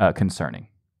concerning.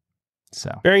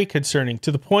 So very concerning,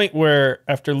 to the point where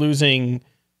after losing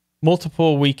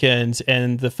multiple weekends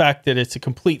and the fact that it's a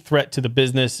complete threat to the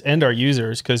business and our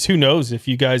users, because who knows if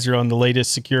you guys are on the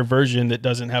latest secure version that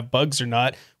doesn't have bugs or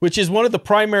not, which is one of the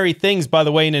primary things, by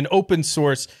the way, in an open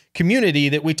source community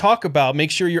that we talk about.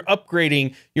 Make sure you're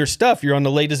upgrading your stuff. You're on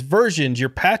the latest versions. You're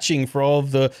patching for all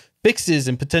of the fixes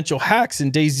and potential hacks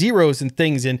and day zeros and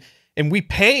things. And we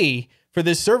pay for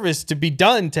this service to be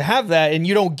done, to have that, and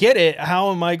you don't get it.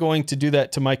 How am I going to do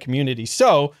that to my community?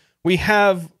 So we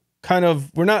have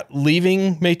we're not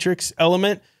leaving Matrix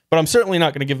Element, but I'm certainly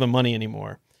not going to give them money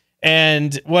anymore.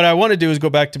 And what I want to do is go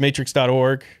back to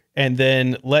matrix.org and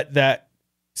then let that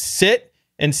sit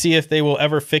and see if they will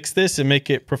ever fix this and make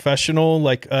it professional,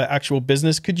 like actual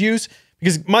business could use.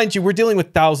 Because mind you, we're dealing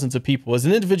with thousands of people. As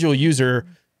an individual user,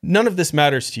 none of this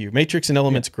matters to you. Matrix and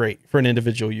Element's great for an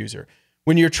individual user.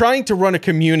 When you're trying to run a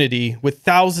community with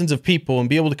thousands of people and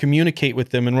be able to communicate with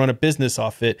them and run a business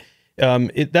off it,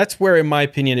 that's where, in my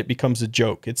opinion, it becomes a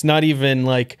joke. It's not even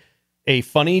like a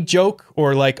funny joke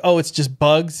or like, oh, it's just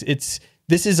bugs.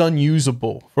 This is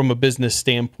unusable from a business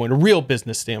standpoint, a real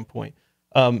business standpoint.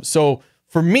 So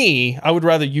for me, I would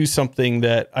rather use something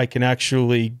that I can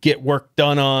actually get work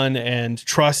done on and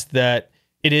trust that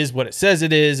it is what it says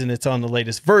it is and it's on the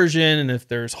latest version. And if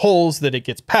there's holes, that it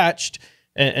gets patched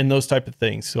and those type of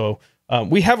things. So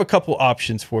we have a couple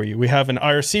options for you. We have an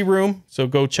IRC room, so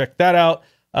go check that out.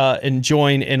 And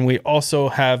join, and we also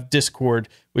have Discord,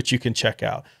 which you can check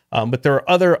out. But there are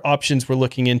other options we're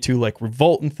looking into, like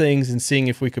Revolt and things, and seeing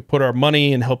if we could put our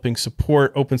money in helping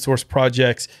support open source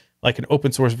projects, like an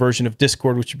open source version of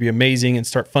Discord, which would be amazing, and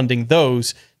start funding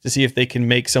those to see if they can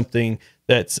make something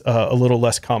that's a little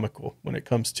less comical when it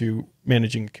comes to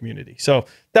managing a community. So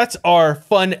that's our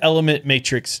fun Element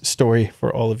Matrix story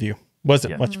for all of you.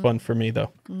 Wasn't much fun for me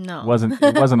though. No. It wasn't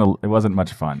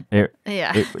much fun.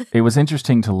 It was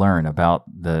interesting to learn about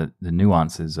the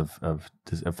nuances of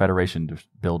Federation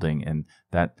building, and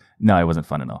that it wasn't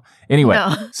fun at all. Anyway,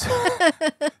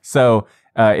 so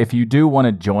if you do want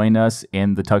to join us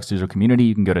in the Tux Digital community,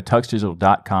 you can go to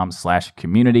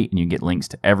tuxdigital.com/community, and you can get links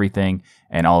to everything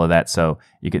and all of that. So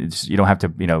you don't have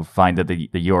to find the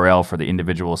URL for the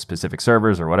individual specific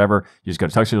servers or whatever. You just go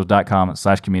to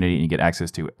tuxdigital.com/community, and you get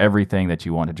access to everything that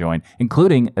you want to join,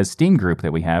 including a Steam group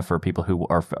that we have for people who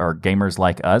are gamers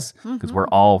like us, because we're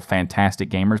all fantastic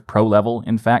gamers, pro level,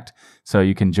 in fact. So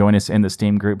you can join us in the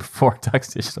Steam group for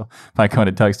Tux Digital by going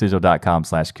to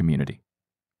tuxdigital.com/community.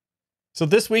 So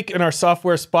this week in our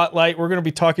software spotlight, we're going to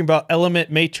be talking about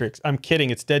Element Matrix. I'm kidding.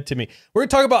 It's dead to me. We're going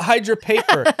to talk about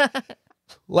Hydrapaper.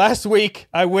 Last week,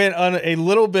 I went on a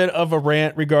little bit of a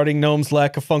rant regarding GNOME's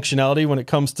lack of functionality when it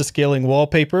comes to scaling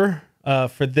wallpaper.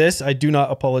 For this, I do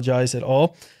not apologize at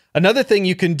all. Another thing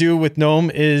you can do with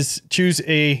GNOME is choose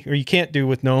a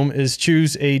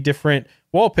different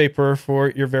wallpaper for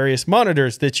your various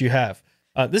monitors that you have.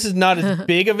 This is not as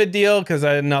big of a deal because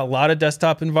not a lot of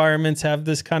desktop environments have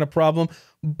this kind of problem.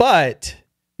 But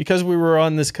because we were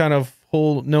on this kind of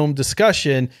whole GNOME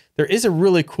discussion, there is a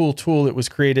really cool tool that was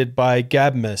created by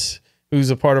Gabmus, who's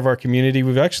a part of our community.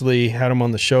 We've actually had him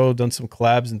on the show, done some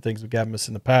collabs and things with Gabmus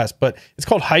in the past, but it's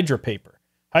called Hydrapaper.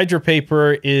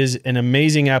 Hydrapaper is an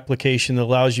amazing application that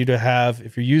allows you to have,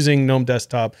 if you're using GNOME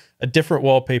Desktop, a different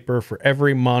wallpaper for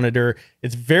every monitor.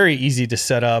 It's very easy to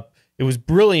set up. It was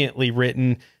brilliantly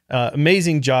written,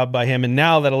 amazing job by him. And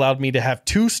now that allowed me to have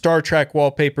 2 Star Trek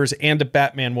wallpapers and a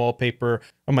Batman wallpaper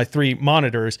on my 3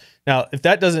 monitors. Now, if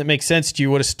that doesn't make sense to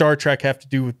you, what does Star Trek have to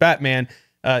do with Batman?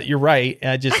 You're right.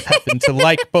 I just happen to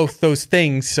like both those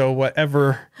things. So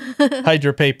whatever,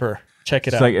 Hydrapaper, check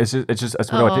it out. It's just what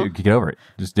do I do? Get over it.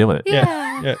 Just deal with it.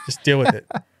 Yeah, just deal with it.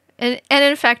 And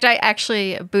in fact, I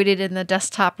actually booted in the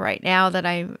desktop right now that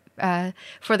I'm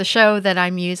for the show that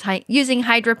I'm using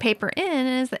Hydrapaper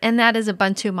in, and that is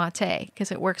Ubuntu Mate,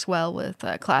 because it works well with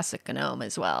classic GNOME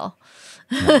as well.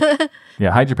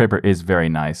 Yeah, Hydrapaper is very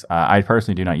nice. I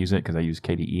personally do not use it because I use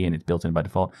KDE and it's built in by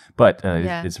default, but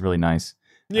it's really nice.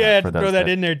 Yeah, throw that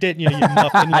in there, didn't you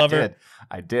muffin lover?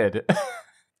 I did.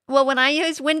 Well, when I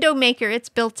use Window Maker, it's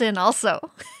built in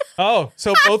also. Oh,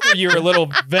 so both of you are little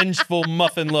vengeful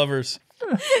muffin lovers.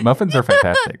 Muffins are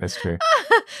fantastic. That's true.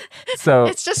 So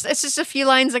it's just a few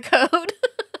lines of code.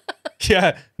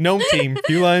 Yeah, GNOME team,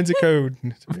 few lines of code.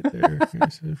 It's right there.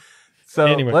 So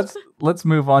let's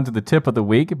move on to the tip of the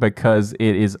week, because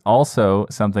it is also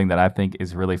something that I think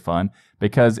is really fun.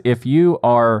 Because if you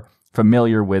are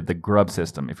familiar with the Grub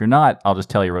system, if you're not, I'll just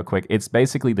tell you real quick. It's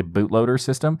basically the bootloader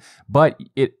system, but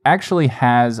it actually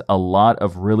has a lot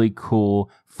of really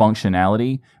cool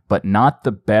functionality, but not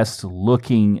the best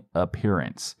looking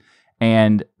appearance.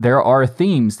 And there are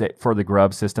themes that for the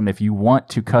Grub system if you want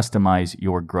to customize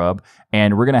your Grub,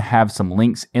 and we're going to have some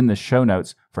links in the show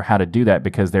notes for how to do that,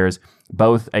 because there's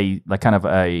both a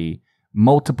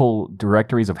multiple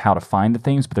directories of how to find the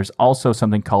themes, but there's also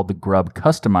something called the Grub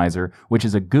Customizer, which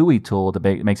is a GUI tool that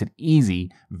makes it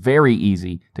easy, very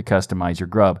easy to customize your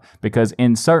Grub. Because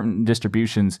in certain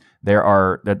distributions,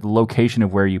 the location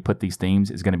of where you put these themes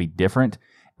is going to be different,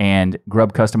 and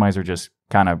Grub Customizer just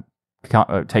kind of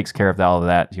takes care of all of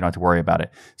that. You don't have to worry about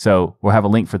it. So we'll have a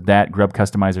link for that Grub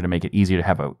Customizer to make it easier to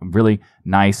have a really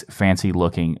nice, fancy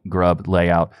looking Grub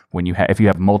layout. If you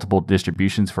have multiple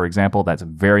distributions, for example, that's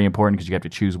very important because you have to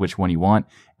choose which one you want,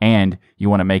 and you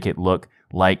want to make it look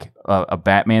like a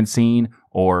Batman scene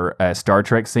or a Star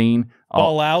Trek scene.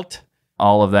 Fallout.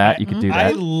 All of that. You could do that.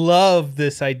 I love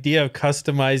this idea of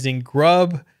customizing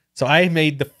Grub. So I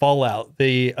made the Fallout,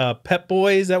 the Pet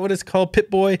Boy. Is that what it's called?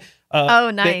 Pit Boy.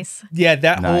 Nice.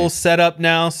 That whole setup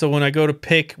now. So when I go to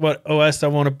pick what OS I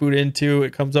want to boot into,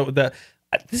 it comes up with that.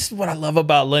 This is what I love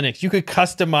about Linux. You could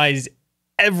customize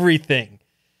everything.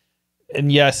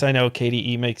 And yes, I know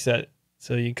KDE makes that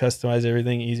so you can customize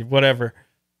everything easy, whatever.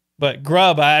 But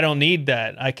Grub, I don't need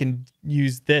that. I can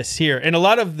use this here. And a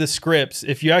lot of the scripts,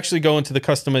 if you actually go into the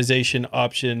customization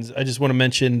options, I just want to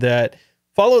mention that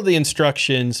follow the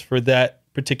instructions for that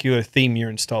particular theme you're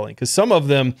installing, because some of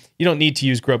them you don't need to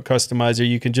use Grub Customizer.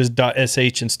 You can just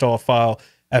 .sh install a file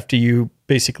after you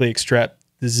basically extract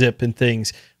the zip and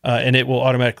things, and it will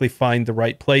automatically find the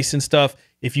right place and stuff.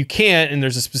 If you can't, and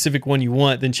there's a specific one you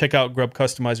want, then check out Grub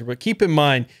Customizer. But keep in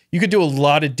mind, you could do a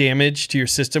lot of damage to your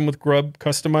system with Grub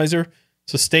Customizer.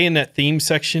 So stay in that theme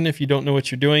section if you don't know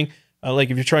what you're doing. Like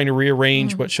if you're trying to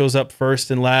rearrange what shows up first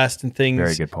and last and things.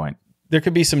 Very good point. There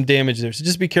could be some damage there. So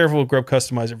just be careful with Grub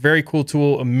Customizer. Very cool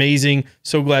tool. Amazing.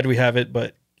 So glad we have it,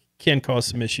 but can cause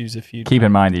some issues if you keep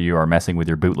in mind that you are messing with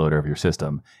your bootloader of your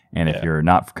system. And if you're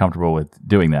not comfortable with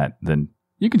doing that, then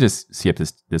you can just skip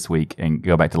this week and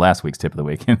go back to last week's tip of the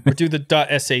week. Or do the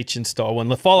 .sh install one.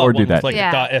 The Fallout one was like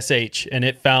a .sh, and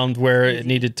it found where it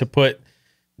needed to put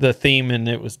the theme, and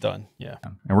it was done. Yeah.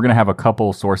 And we're going to have a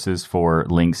couple sources for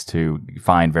links to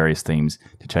find various themes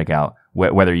to check out.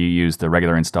 Whether you use the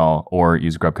regular install or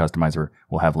use Grub Customizer,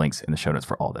 we'll have links in the show notes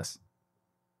for all this.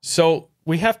 So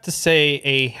we have to say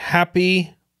a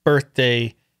happy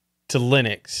birthday to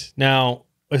Linux. Now,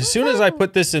 as soon as I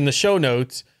put this in the show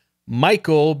notes,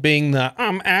 Michael, being the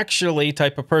I'm actually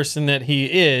type of person that he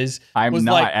is, was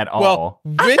not like, at all. Well,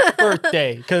 which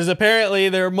birthday? Because apparently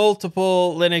there are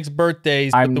multiple Linux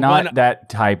birthdays. I'm not that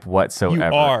type whatsoever.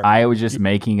 You are. I was just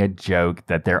making a joke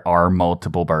that there are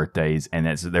multiple birthdays, and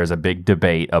there's a big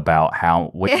debate about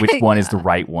which one is the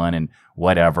right one and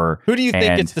whatever. Who do you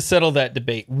think gets to settle that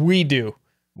debate? We do.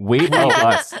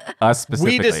 Us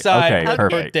specifically. We decide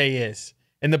what birthday is.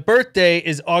 And the birthday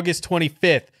is August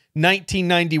 25th.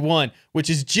 1991, which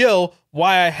is, Jill,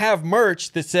 why I have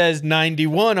merch that says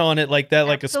 91 on it like that,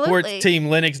 like a sports team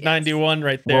Linux 91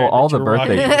 right there. Well, all the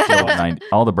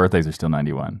birthdays are still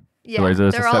 91. Yeah, so there's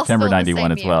a September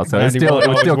 91 as well. So it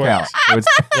would still count.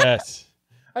 Yes.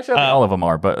 Actually, all of them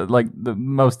are, but like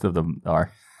most of them are.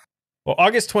 Well,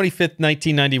 August 25th,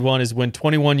 1991 is when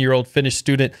 21-year-old Finnish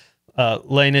student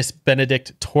Linus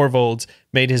Benedict Torvalds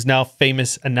made his now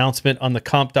famous announcement on the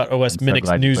comp.os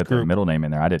Minix news put group. The middle name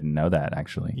in there. I didn't know that,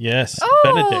 actually. Yes,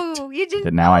 Benedict. You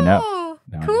didn't. Now I know.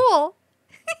 Cool.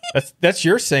 That's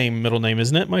your same middle name,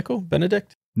 isn't it, Michael?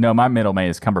 Benedict? No, my middle name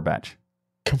is Cumberbatch.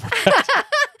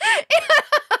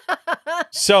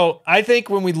 So I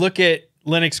think when we look at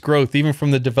Linux growth, even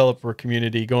from the developer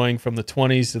community, going from the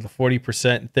 20s to the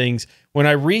 40% and things, when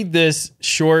I read this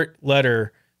short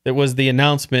letter that was the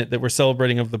announcement that we're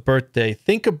celebrating of the birthday,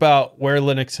 think about where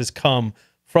Linux has come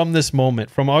from this moment.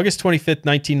 From August 25th,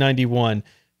 1991,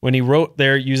 when he wrote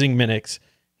there using Minix,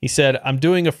 he said, I'm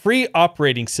doing a free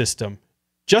operating system.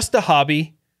 Just a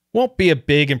hobby. Won't be a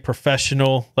big and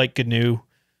professional like GNU.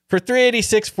 For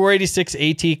 386, 486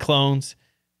 AT clones.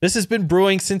 This has been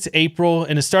brewing since April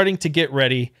and is starting to get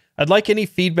ready. I'd like any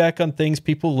feedback on things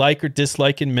people like or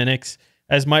dislike in Minix,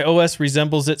 as my OS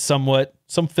resembles it somewhat,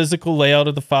 some physical layout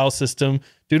of the file system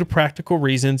due to practical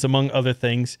reasons, among other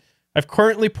things. I've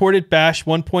currently ported Bash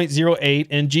 1.08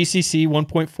 and GCC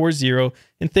 1.40,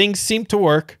 and things seem to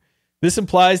work. This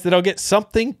implies that I'll get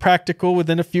something practical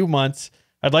within a few months.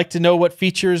 I'd like to know what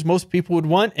features most people would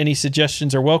want. Any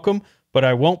suggestions are welcome, but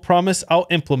I won't promise I'll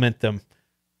implement them.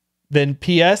 Then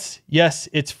PS, yes,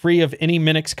 it's free of any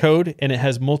Minix code, and it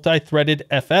has multi-threaded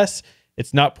FS.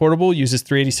 It's not portable, uses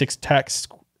 386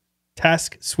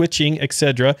 task switching,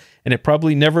 etc., and it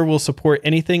probably never will support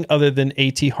anything other than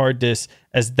AT hard disk,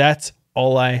 as that's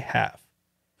all I have.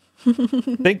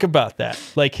 Think about that.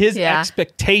 Like his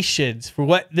expectations for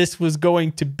what this was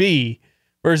going to be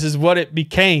versus what it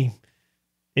became.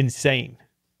 Insane.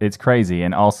 It's crazy.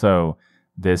 And also,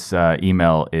 this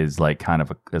email is like kind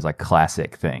of a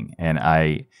classic thing, and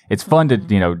it's fun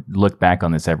to look back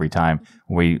on this every time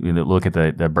we look at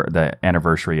the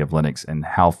anniversary of Linux and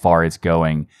how far it's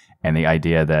going, and the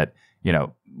idea that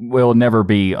will never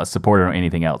be supported on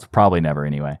anything else, probably never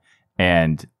anyway,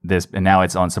 and now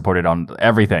it's supported on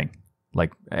everything,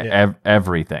 like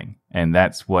everything, and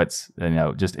that's what's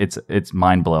just it's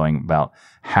mind blowing about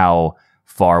how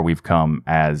far we've come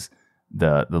as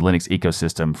the Linux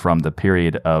ecosystem, from the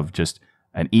period of just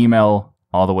an email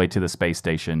all the way to the space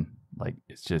station. Like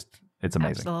it's amazing.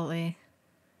 Absolutely.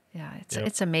 Yeah,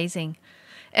 it's amazing.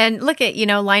 And look at,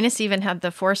 Linus even had the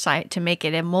foresight to make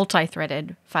it a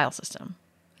multi-threaded file system.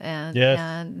 And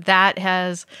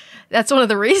that's one of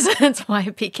the reasons why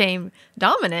it became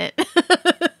dominant.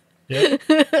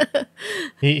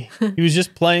 He was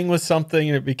just playing with something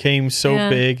and it became so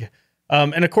big.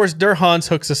 And of course, Der Hans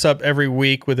hooks us up every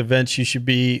week with events you should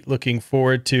be looking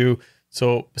forward to.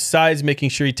 So besides making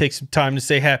sure you take some time to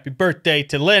say happy birthday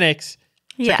to Linux,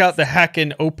 check out the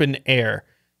Hacken Open Air.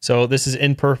 So this is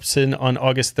in person on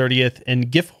August 30th in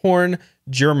Gifhorn,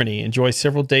 Germany. Enjoy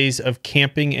several days of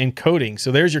camping and coding.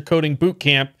 So there's your coding boot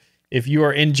camp if you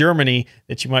are in Germany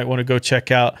that you might want to go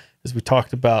check out. As we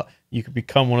talked about, you could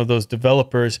become one of those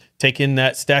developers, take in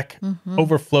that Stack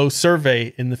Overflow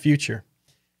survey in the future.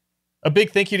 A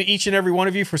big thank you to each and every one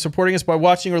of you for supporting us by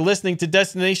watching or listening to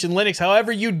Destination Linux.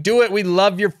 However you do it, we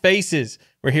love your faces.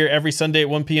 We're here every Sunday at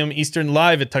 1 p.m. Eastern,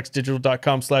 live at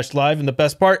tuxdigital.com/live. And the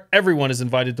best part, everyone is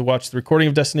invited to watch the recording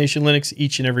of Destination Linux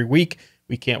each and every week.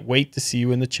 We can't wait to see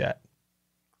you in the chat.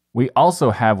 We also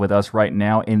have with us right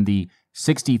now in the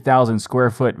 60,000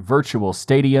 square foot virtual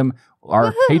stadium,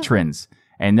 our patrons.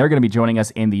 And they're going to be joining us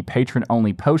in the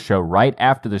patron-only post show right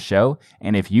after the show.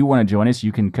 And if you want to join us,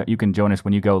 you can join us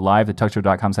when you go live at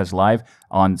tuxedo.com/live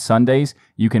on Sundays.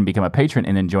 You can become a patron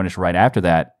and then join us right after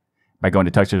that by going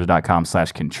to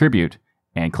tuxedo.com/contribute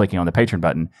and clicking on the patron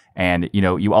button. And,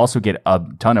 you also get a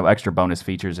ton of extra bonus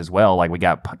features as well. Like we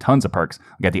got tons of perks.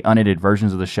 We got the unedited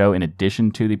versions of the show in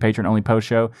addition to the patron-only post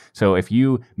show. So if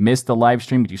you missed the live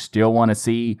stream, but you still want to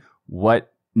see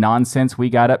what nonsense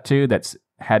we got up to that's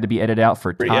had to be edited out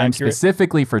for time,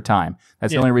 specifically for time.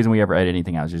 That's the only reason we ever edit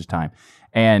anything out, is just time.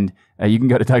 And you can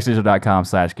go to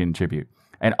tuxedo.com/contribute.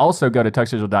 And also go to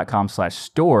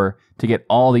tuxedo.com/store to get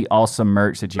all the awesome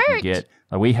merch that you can get.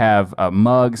 We have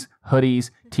mugs, hoodies,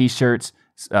 t-shirts,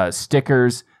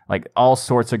 stickers, like all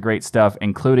sorts of great stuff,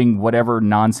 including whatever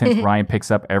nonsense Ryan picks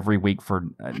up every week for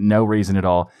no reason at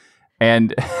all.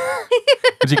 And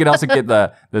but you can also get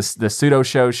the pseudo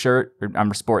show shirt.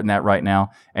 I'm sporting that right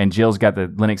now. And Jill's got the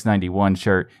Linux 91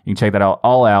 shirt. You can check that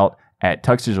all out at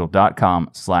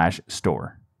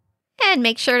tuxdigital.com/store. And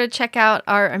make sure to check out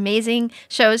our amazing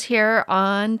shows here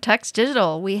on Tux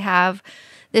Digital. We have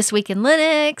This Week in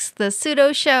Linux, the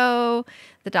Pseudo Show,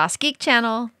 the DOS Geek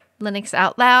Channel, Linux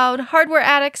Out Loud, Hardware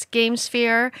Addicts,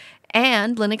 GameSphere,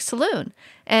 and Linux Saloon.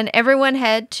 And everyone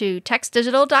head to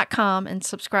tuxdigital.com and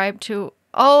subscribe to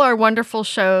all our wonderful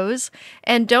shows.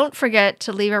 And don't forget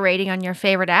to leave a rating on your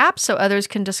favorite app so others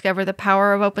can discover the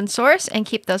power of open source and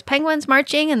keep those penguins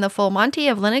marching in the full Monty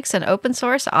of Linux and open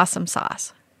source awesome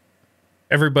sauce.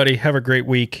 Everybody have a great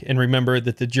week. And remember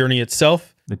that the journey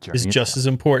itself is just as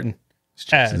important. It's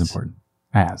just as important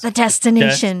as the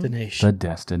destination. The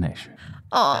destination.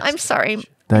 Oh, I'm sorry.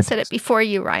 I said it before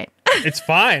you, Ryan. It's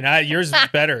fine. Yours is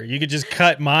better. You could just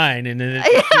cut mine, and then it's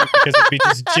cute because it'd be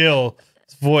just Jill's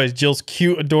voice, Jill's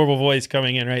cute, adorable voice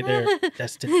coming in right there.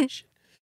 Destination.